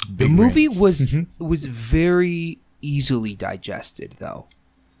 The movie was very easily digested, though.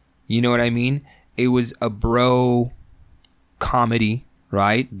 You know what I mean? It was a bro comedy,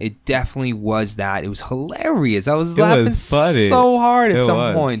 right? It definitely was that. It was hilarious. I was laughing so hard at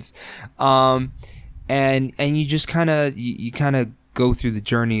some points. And you just kind of you kind of go through the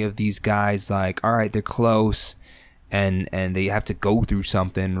journey of these guys. Like, all right, they're close, and they have to go through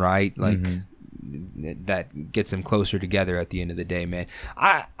something, right? Like. That gets them closer together at the end of the day, man.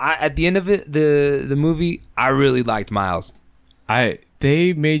 I at the end of it, the movie, I really liked Miles.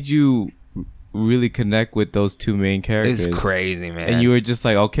 They made you really connect with those two main characters. It's crazy, man. And you were just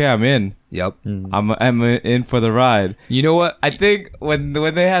like, okay, I'm in. Yep. I'm in for the ride. You know what? I think when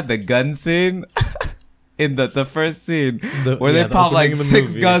they had the gun scene in the first scene where they pop like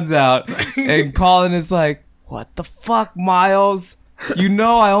 6 guns out and Colin is like, what the fuck, Miles? You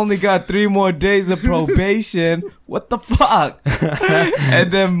know I only got 3 more days of probation. What the fuck?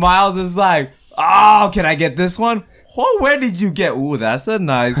 And then Miles is like, oh, can I get this one? Oh, where did you get? Ooh, that's a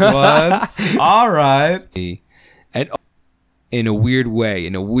nice one. All right. And in a weird way,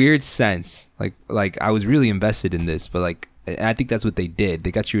 in a weird sense, like I was really invested in this, but like, and I think that's what they did. They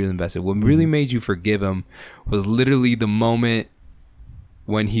got you really invested. What really made you forgive him was literally the moment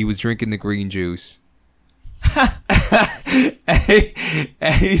when he was drinking the green juice.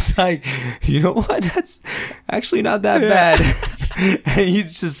 and he's like, you know what? That's actually not that bad. And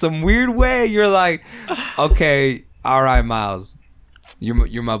he's just some weird way. You're like, okay, all right, Miles,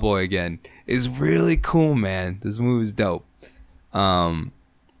 you're my boy again. It's really cool, man. This movie's dope. I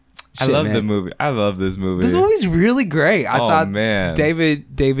love the movie. I love this movie. This movie's really great. I thought man.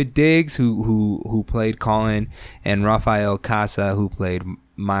 David Diggs, who played Colin, and Rafael Casa, who played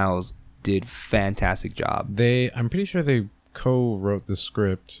Miles, did fantastic job. I'm pretty sure they co-wrote the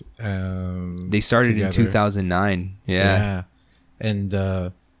script. They started together in 2009. Yeah. And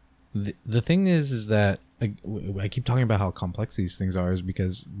the thing is that I keep talking about how complex these things are, is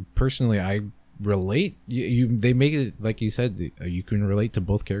because personally I relate. They make it, like you said, you can relate to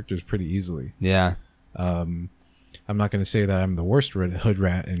both characters pretty easily. Yeah. I'm not going to say that I'm the worst hood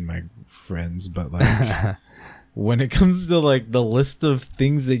rat in my friends, but like. When it comes to like the list of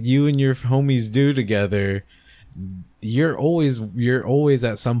things that you and your homies do together, you're always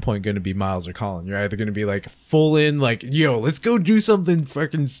at some point going to be Miles or Colin. You're either going to be like full in, like, yo, let's go do something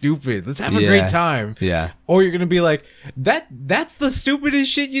fucking stupid. Let's have a great time. Yeah. Or you're going to be like, that's the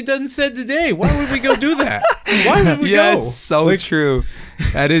stupidest shit you done said today. Why would we go do that? Why would we go? Yeah, it's so true.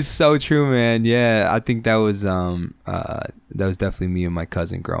 That is so true, man. Yeah, I think that was definitely me and my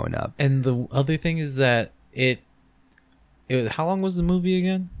cousin growing up. And the other thing is that it how long was the movie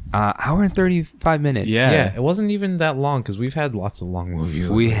again? Hour and 35 minutes. Yeah, it wasn't even that long, because we've had lots of long movies.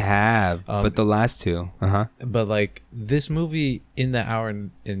 We have, but the last two. But like this movie, in the hour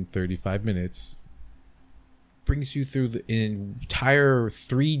and 35 minutes, brings you through the entire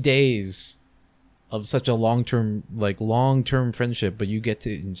 3 days of such a long-term friendship, but you get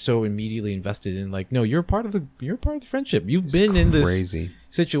to so immediately invested in, like, no, you're part of the friendship. You've been in this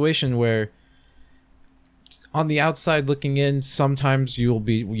situation where, on the outside looking in, sometimes you're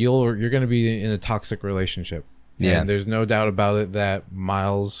going to be in a toxic relationship. Yeah. And there's no doubt about it that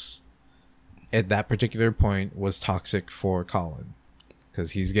Miles, at that particular point, was toxic for Colin.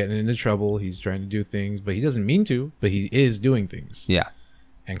 Because he's getting into trouble. He's trying to do things, but he doesn't mean to, but he is doing things. Yeah.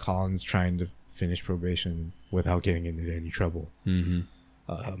 And Colin's trying to finish probation without getting into any trouble. Mm-hmm.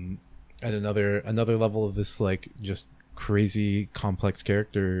 And another level of this, like, just crazy complex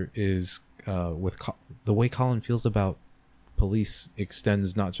character is with the way Colin feels about police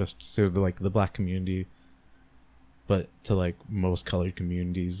extends not just to the black community, but to like most colored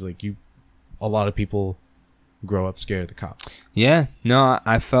communities, like a lot of people grow up scared of the cops. Yeah, no,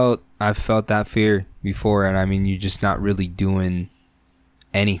 I felt that fear before, and I mean, you're just not really doing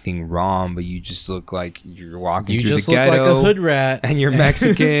anything wrong, but you just look like you're walking through the ghetto, like a hood rat, and you're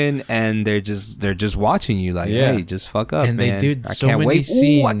Mexican, and they're just watching you like, Yeah. hey, just fuck up, And they man. did I so can't many wait.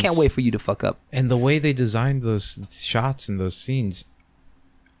 Ooh, I can't scenes. wait for you to fuck up. and the way they designed those shots and those scenes,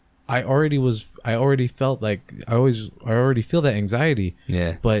 I already felt like I already feel that anxiety,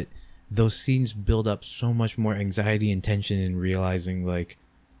 Yeah, but those scenes build up so much more anxiety and tension, and realizing like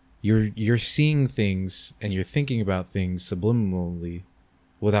you're seeing things and you're thinking about things subliminally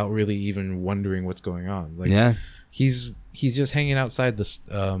without really even wondering what's going on. Like yeah, he's just hanging outside the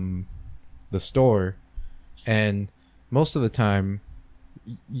store, and most of the time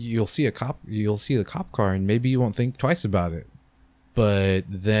you'll see the cop car and maybe you won't think twice about it, but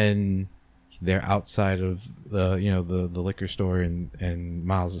then they're outside of the liquor store and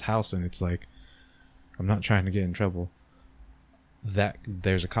Miles's house, and it's like, I'm not trying to get in trouble. That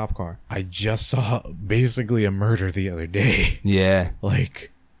there's a cop car. I just saw basically a murder the other day. yeah,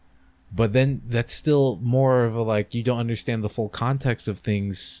 Like, but then that's still more of a like, you don't understand the full context of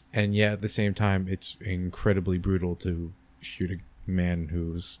things, and yet at the same time it's incredibly brutal to shoot a man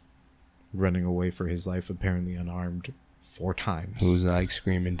who's running away for his life, apparently unarmed, 4 times. who's like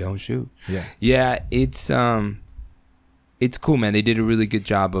screaming, "Don't shoot!" Yeah. Yeah, it's cool, man. They did a really good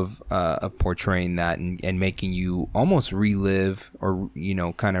job of portraying that and making you almost relive or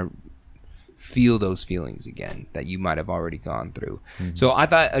kind of feel those feelings again that you might have already gone through. Mm-hmm. So I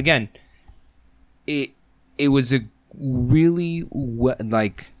thought, again, it was a really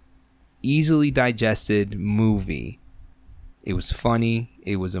like easily digested movie. It was funny,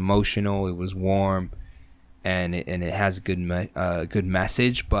 it was emotional, it was warm, and it has a good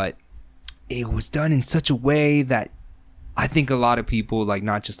message, but it was done in such a way that I think a lot of people, like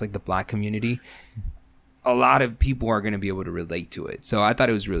not just like the black community, a lot of people are going to be able to relate to it. So I thought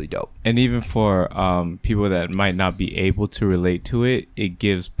it was really dope. And even for people that might not be able to relate to it, it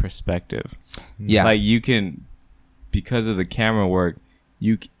gives perspective. Yeah. Like you can, because of the camera work,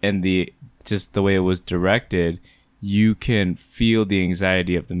 and the way it was directed, you can feel the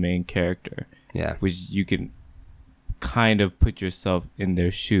anxiety of the main character. Yeah. Which you can kind of put yourself in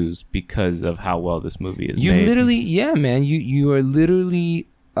their shoes because of how well this movie is You made. literally, yeah, man. You are literally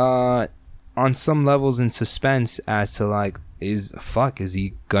on some levels in suspense as to like, is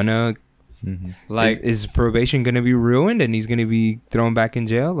he gonna like is probation gonna be ruined and he's gonna be thrown back in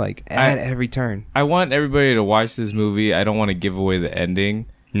jail like at every turn? I want everybody to watch this movie. I don't want to give away the ending,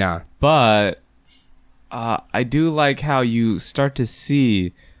 Nah. but I do like how you start to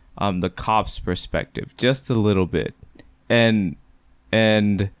see the cop's perspective just a little bit, and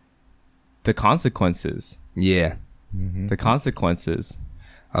the consequences. Yeah. The consequences.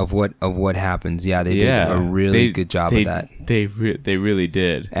 Of what happens. Yeah, they did a really good job of that. They really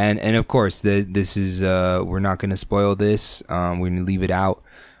did. And of course, this is we're not going to spoil this. We're going to leave it out.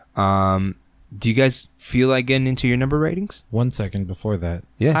 Do you guys feel like getting into your number ratings? 1 second before that.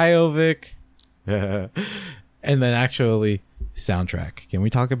 Yeah. Hi, Ovik. And then actually, soundtrack. Can we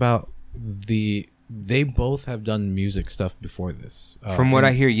talk about they both have done music stuff before this. From what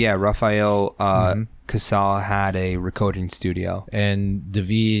I hear, yeah, Raphael Casal had a recording studio. And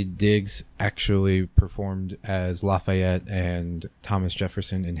David Diggs actually performed as Lafayette and Thomas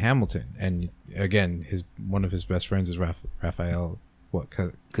Jefferson in Hamilton. And again, one of his best friends is Raphael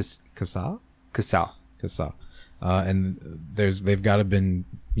Casal. And they've got to been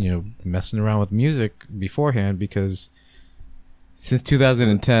messing around with music beforehand, because Since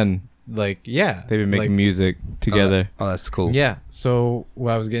 2010, like, yeah, they've been making music together. Oh, that's cool. Yeah. So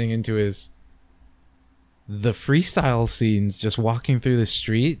what I was getting into is the freestyle scenes, just walking through the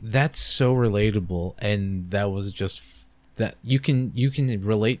street. That's so relatable, and that was just that you can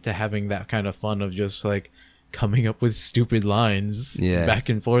relate to having that kind of fun of just like coming up with stupid lines back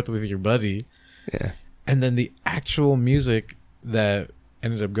and forth with your buddy. Yeah. And then the actual music that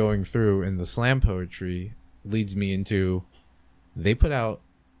ended up going through in the slam poetry leads me into, they put out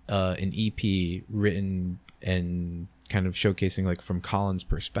an EP written and kind of showcasing like from Colin's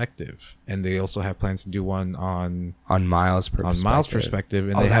perspective, and they also have plans to do one on Miles' perspective.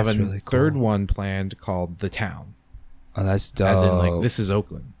 And they have a really third cool one planned called The Town, Oh, that's dope. as in like, this is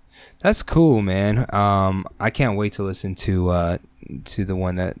Oakland. That's cool, man. I can't wait to listen to the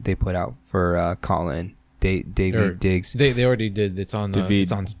one that they put out for Colin. David Diggs. They already did. It's on David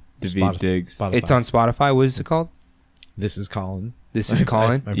Spotify. Diggs. Spotify. It's on Spotify. What is it called? This is Colin. This is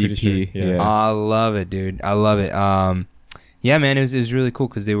Colin. I'm pretty EP, sure. yeah. I love it, dude. I love it. Yeah, man, it was really cool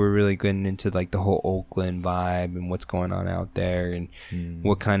because they were really getting into like the whole Oakland vibe and what's going on out there and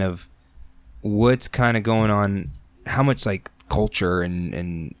what's kind of going on, how much like culture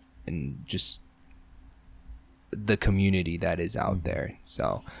and just the community that is out there.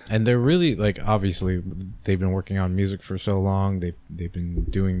 So, and they're really like, obviously they've been working on music for so long. They've been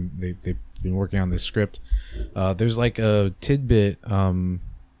working on this script. There's like a tidbit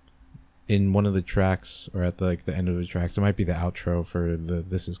in one of the tracks, or at the end of the tracks, it might be the outro for the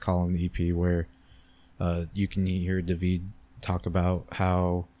This Is Colin EP, where you can hear David talk about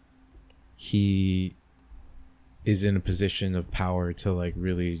how he is in a position of power to like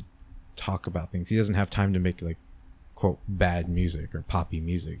really talk about things. He doesn't have time to make like quote bad music or poppy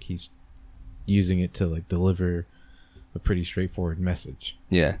music. He's using it to like deliver a pretty straightforward message.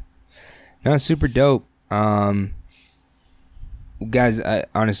 Yeah. No, it's super dope. Guys, I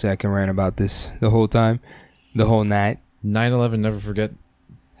can rant about this the whole time, the whole night. 9/11, never forget.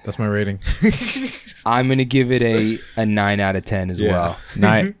 That's my rating. I'm gonna give it a 9 out of 10 as well.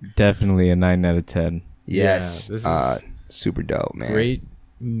 Definitely a 9 out of 10. Yes, this is super dope, man.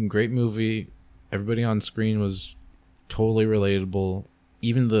 Great movie. Everybody on screen was totally relatable.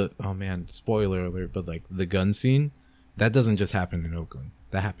 Even spoiler alert, but like the gun scene, that doesn't just happen in Oakland.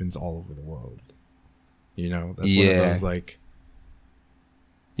 That happens all over the world. You know, that's one of those like.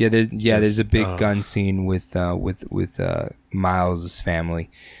 Yeah, there's a big gun scene with Miles's family.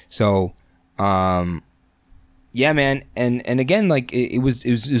 So, yeah, man, and again, like it was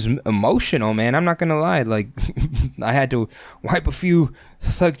emotional, man. I'm not gonna lie, like I had to wipe a few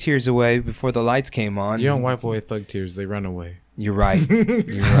thug tears away before the lights came on. You don't wipe away thug tears; they run away. You're right.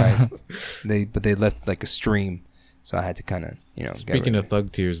 You're right. They left like a stream, so I had to kind of Speaking of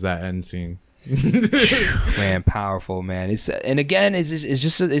thug tears, that end scene. Man, powerful, man. It's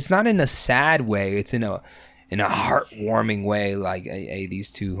not in a sad way. It's in a heartwarming way. Like, hey,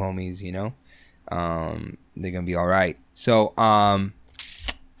 these two homies, they're gonna be all right. So,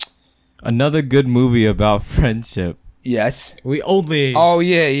 another good movie about friendship. Yes, Oh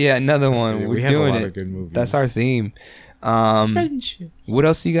yeah, another one. We We're have doing a lot it. of good movies. That's our theme. Friendship. What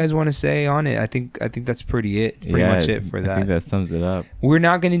else do you guys want to say on it? I think that's pretty much it for that. I think that sums it up. We're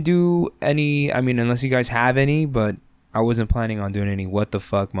not gonna do any. I mean, unless you guys have any, but I wasn't planning on doing any what the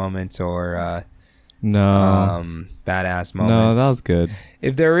fuck moments or badass moments. No, that was good.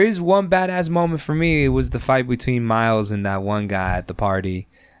 If there is one badass moment for me, it was the fight between Miles and that one guy at the party.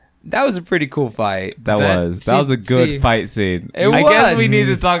 That was a pretty cool fight. That was a good fight scene. I guess we need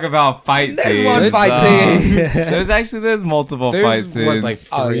to talk about fight scenes. There's one fight scene. There's multiple fight scenes. What, like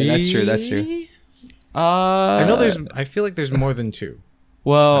 3? Oh, yeah, that's true. I know I feel like there's more than 2.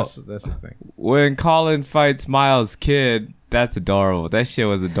 Well, that's the thing. When Colin fights Miles' kid, that's adorable. That shit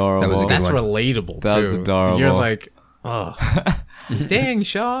was adorable. That was a good That's one. relatable, That too. was adorable. You're like, oh. Dang,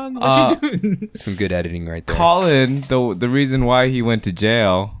 Sean. What you doing? Some good editing right there. Colin, the reason why he went to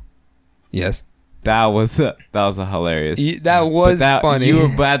jail... Yes, that was a hilarious. That was funny.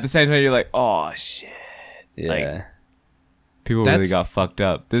 But at the same time, you're like, oh shit. Yeah, like, people really got fucked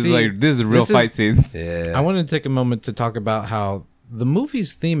up. This is real fight scenes. Yeah. I wanted to take a moment to talk about how the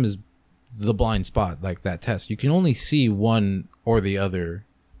movie's theme is the blind spot, like that test. You can only see one or the other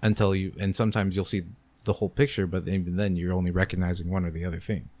and sometimes you'll see the whole picture, but even then you're only recognizing one or the other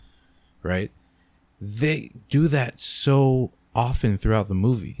thing, right? They do that so often throughout the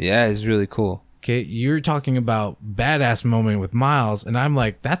movie. Yeah, it's really cool. Okay, you're talking about badass moment with Miles, and I'm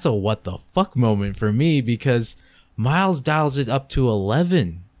like, that's a what the fuck moment for me, because Miles dials it up to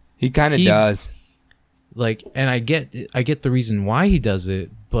 11. He kind of does. Like, and I get the reason why he does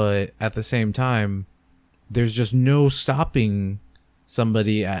it, but at the same time, there's just no stopping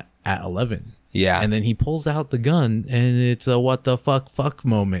somebody at 11. Yeah. And then he pulls out the gun, and it's a what the fuck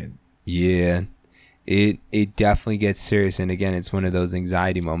moment. Yeah. It definitely gets serious, and again, it's one of those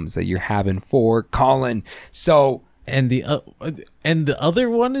anxiety moments that you're having for Colin. So, and the other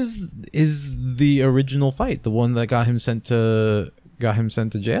one is the original fight, the one that got him sent to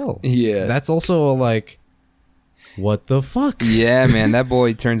jail. Yeah, that's also like, what the fuck? Yeah, man, that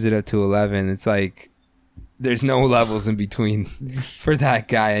boy turns it up to 11. It's like there's no levels in between for that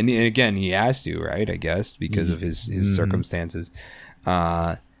guy, and again, he has to, right? I guess because of his circumstances.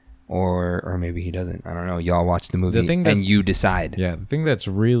 Or maybe he doesn't. I don't know. Y'all watch the movie and you decide. Yeah, the thing that's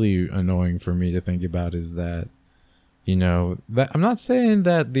really annoying for me to think about is that, that I'm not saying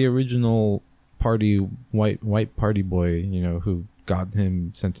that the original white party boy, who got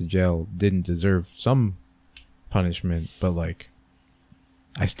him sent to jail didn't deserve some punishment, but like,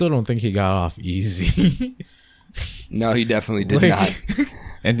 I still don't think he got off easy. No, he definitely did not.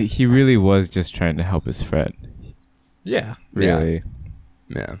 And he really was just trying to help his friend. Yeah. Really.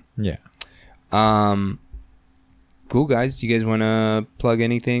 Yeah. Yeah. Cool, guys. You guys want to plug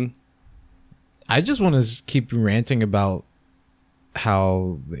anything? I just want to keep ranting about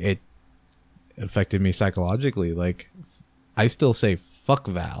how it affected me psychologically. Like, I still say fuck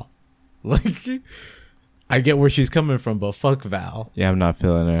Val. Like, I get where she's coming from, but fuck Val. Yeah, I'm not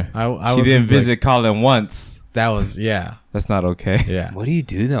feeling her. I She was didn't like, visit Colin once. That was yeah. That's not okay. Yeah. What do you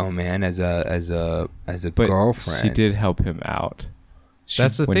do though, man? As a But girlfriend, she did help him out.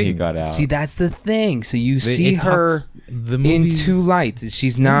 That's the when thing. he got out. See, that's the thing. So you see It her talks- the in movies- two lights.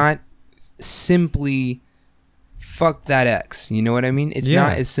 She's not simply fuck that ex. You know what I mean? It's Yeah.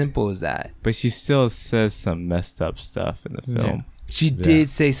 not as simple as that. But she still says some messed up stuff in the film. She did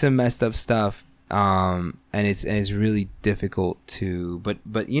say some messed up stuff, and it's really difficult to.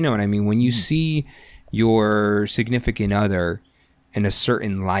 But you know what I mean. When you see your significant other in a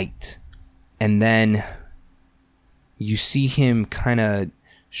certain light, and then you see him kind of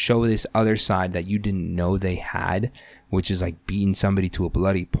show this other side that you didn't know they had, which is like beating somebody to a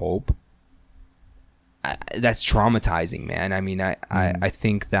bloody pulp. That's traumatizing, man. I mean, I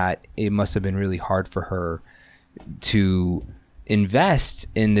think that it must have been really hard for her to invest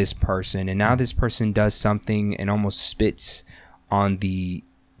in this person, and now this person does something and almost spits on the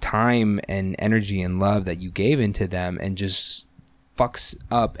time and energy and love that you gave into them and just fucks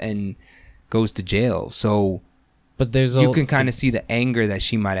up and goes to jail. So But there's you can kind of see the anger that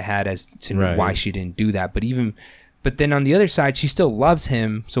she might have had as to why she didn't do that. But then on the other side, she still loves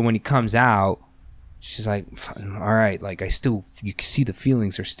him. So when he comes out, she's like, all right, like you can see the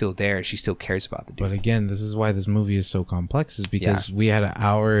feelings are still there. She still cares about the dude. But again, this is why this movie is so complex, is because we had an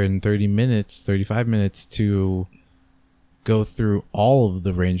hour and 35 minutes to go through all of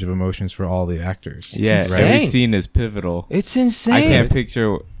the range of emotions for all the actors. Yeah, insane. every scene is pivotal. It's insane. I can't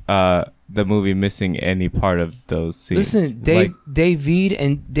picture the movie missing any part of those scenes. Listen,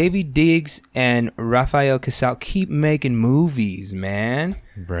 David Diggs and Rafael Casal keep making movies, man.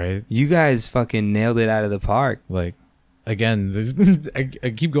 Right. You guys fucking nailed it out of the park. Like, again, I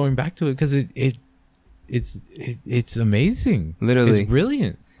keep going back to it because it's amazing. Literally. It's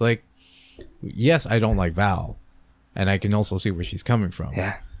brilliant. Like, yes, I don't like Val, and I can also see where she's coming from.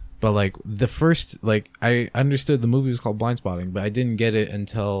 Yeah. But like I understood the movie was called Blind Spotting, but I didn't get it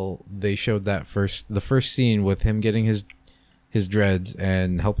until they showed the first scene with him getting his dreads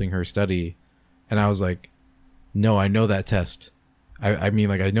and helping her study, and I was like, no, I know that test. I mean,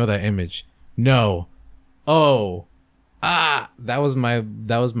 like, I know that image. No, that was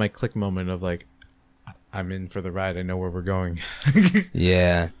my click moment of like, I'm in for the ride. I know where we're going.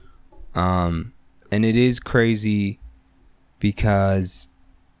 Yeah. And it is crazy because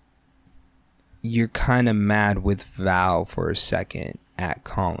you're kind of mad with Val for a second at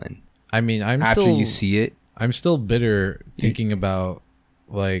Colin. I mean, after you see it. I'm still bitter thinking about,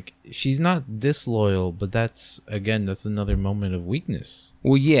 like, she's not disloyal, but that's another moment of weakness.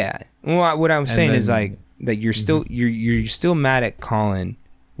 Well, yeah. Well, what I'm saying is then- like that you're still you're still mad at Colin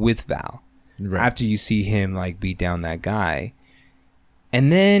with Val after you see him like beat down that guy,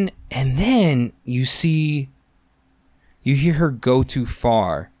 and then you hear her go too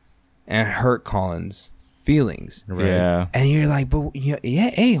far and hurt Colin's feelings. Right. Yeah. And you're like, but yeah,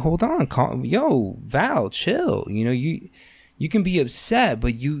 hey, hold on, yo, Val, chill. You know, you can be upset,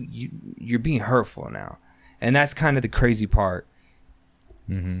 but you're being hurtful now, and that's kind of the crazy part.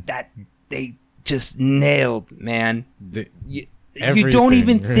 That they just nailed, man. You don't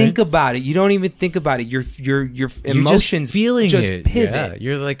even think about it. You don't even think about it. Your emotions just feeling just it. pivot. Yeah.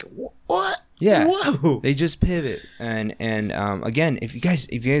 You're like, what? Yeah. Whoa. They just pivot. And again, if you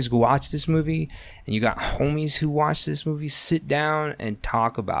guys go watch this movie and you got homies who watch this movie, sit down and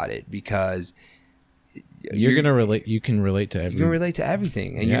talk about it, because You're gonna relate. You can relate to everything. you can relate to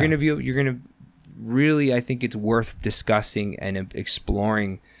everything, and Yeah. you're gonna really, I think it's worth discussing and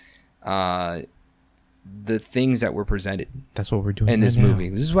exploring the things that were presented That's what we're doing in this right now. movie.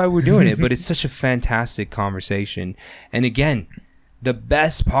 This is why we're doing it, but it's such a fantastic conversation. And again, the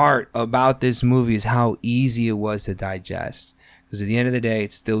best part about this movie is how easy it was to digest, because at the end of the day,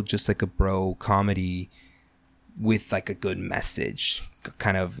 it's still just like a bro comedy with like a good message,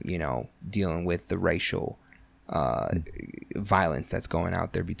 kind of, you know, dealing with the racial violence that's going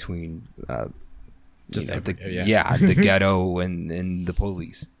out there between Just you know, every- the ghetto and the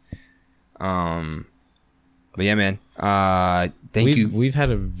police. But yeah, man. Thank you. We've had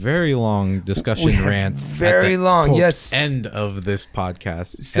a very long discussion We had rant. very at the, long, quote, yes. End of this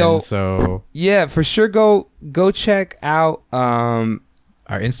podcast. So- And Yeah, for sure. Go check out our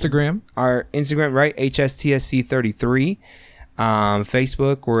Instagram. our Instagram, right? HSTSC33.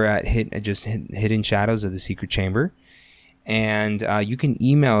 Facebook, we're at Hidden Shadows of the Secret Chamber. And you can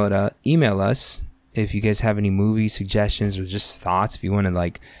email us if you guys have any movie suggestions or just thoughts. If you want to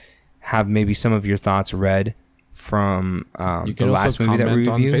like have maybe some of your thoughts read from the last movie that we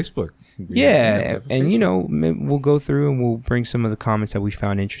reviewed on Facebook. Yeah, and you know, we'll go through and we'll bring some of the comments that we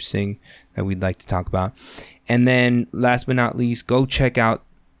found interesting that we'd like to talk about. And then last but not least, go check out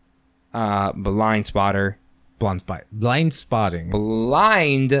Blind Spotter. Blind Spotting.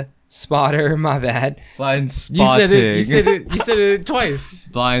 Blind Spotter, my bad. Blind You spotting. said it twice.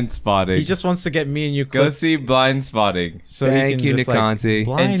 Blind spotting. He just wants to get me and you Go see Blind Spotting. so he Thank can you, just, like, Nikansi.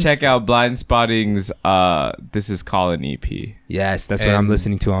 blind And check out Blind Spotting's This Is Colin EP. Yes, that's what I'm And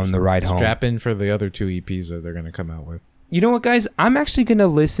listening to on the ride home. Strap in for the other 2 EPs that they're going to come out with. You know what, guys? I'm actually going to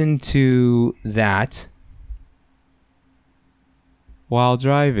listen to that. While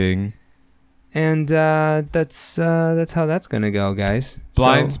driving. And that's how that's going to go, guys.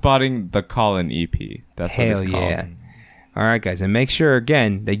 Blind So- Spotting the Colin EP. That's what Hell it's called. yeah. All right, guys. And make sure,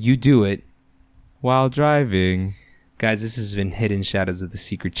 again, that you do it. While driving. Guys, this has been Hidden Shadows of the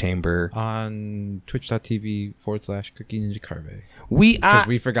Secret Chamber. On twitch.tv/Cookie Ninja Carve. Because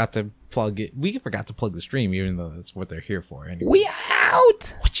We forgot to plug it. We forgot to plug the stream, even though that's what they're here for. Anyway. we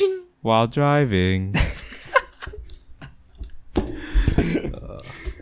out. While driving.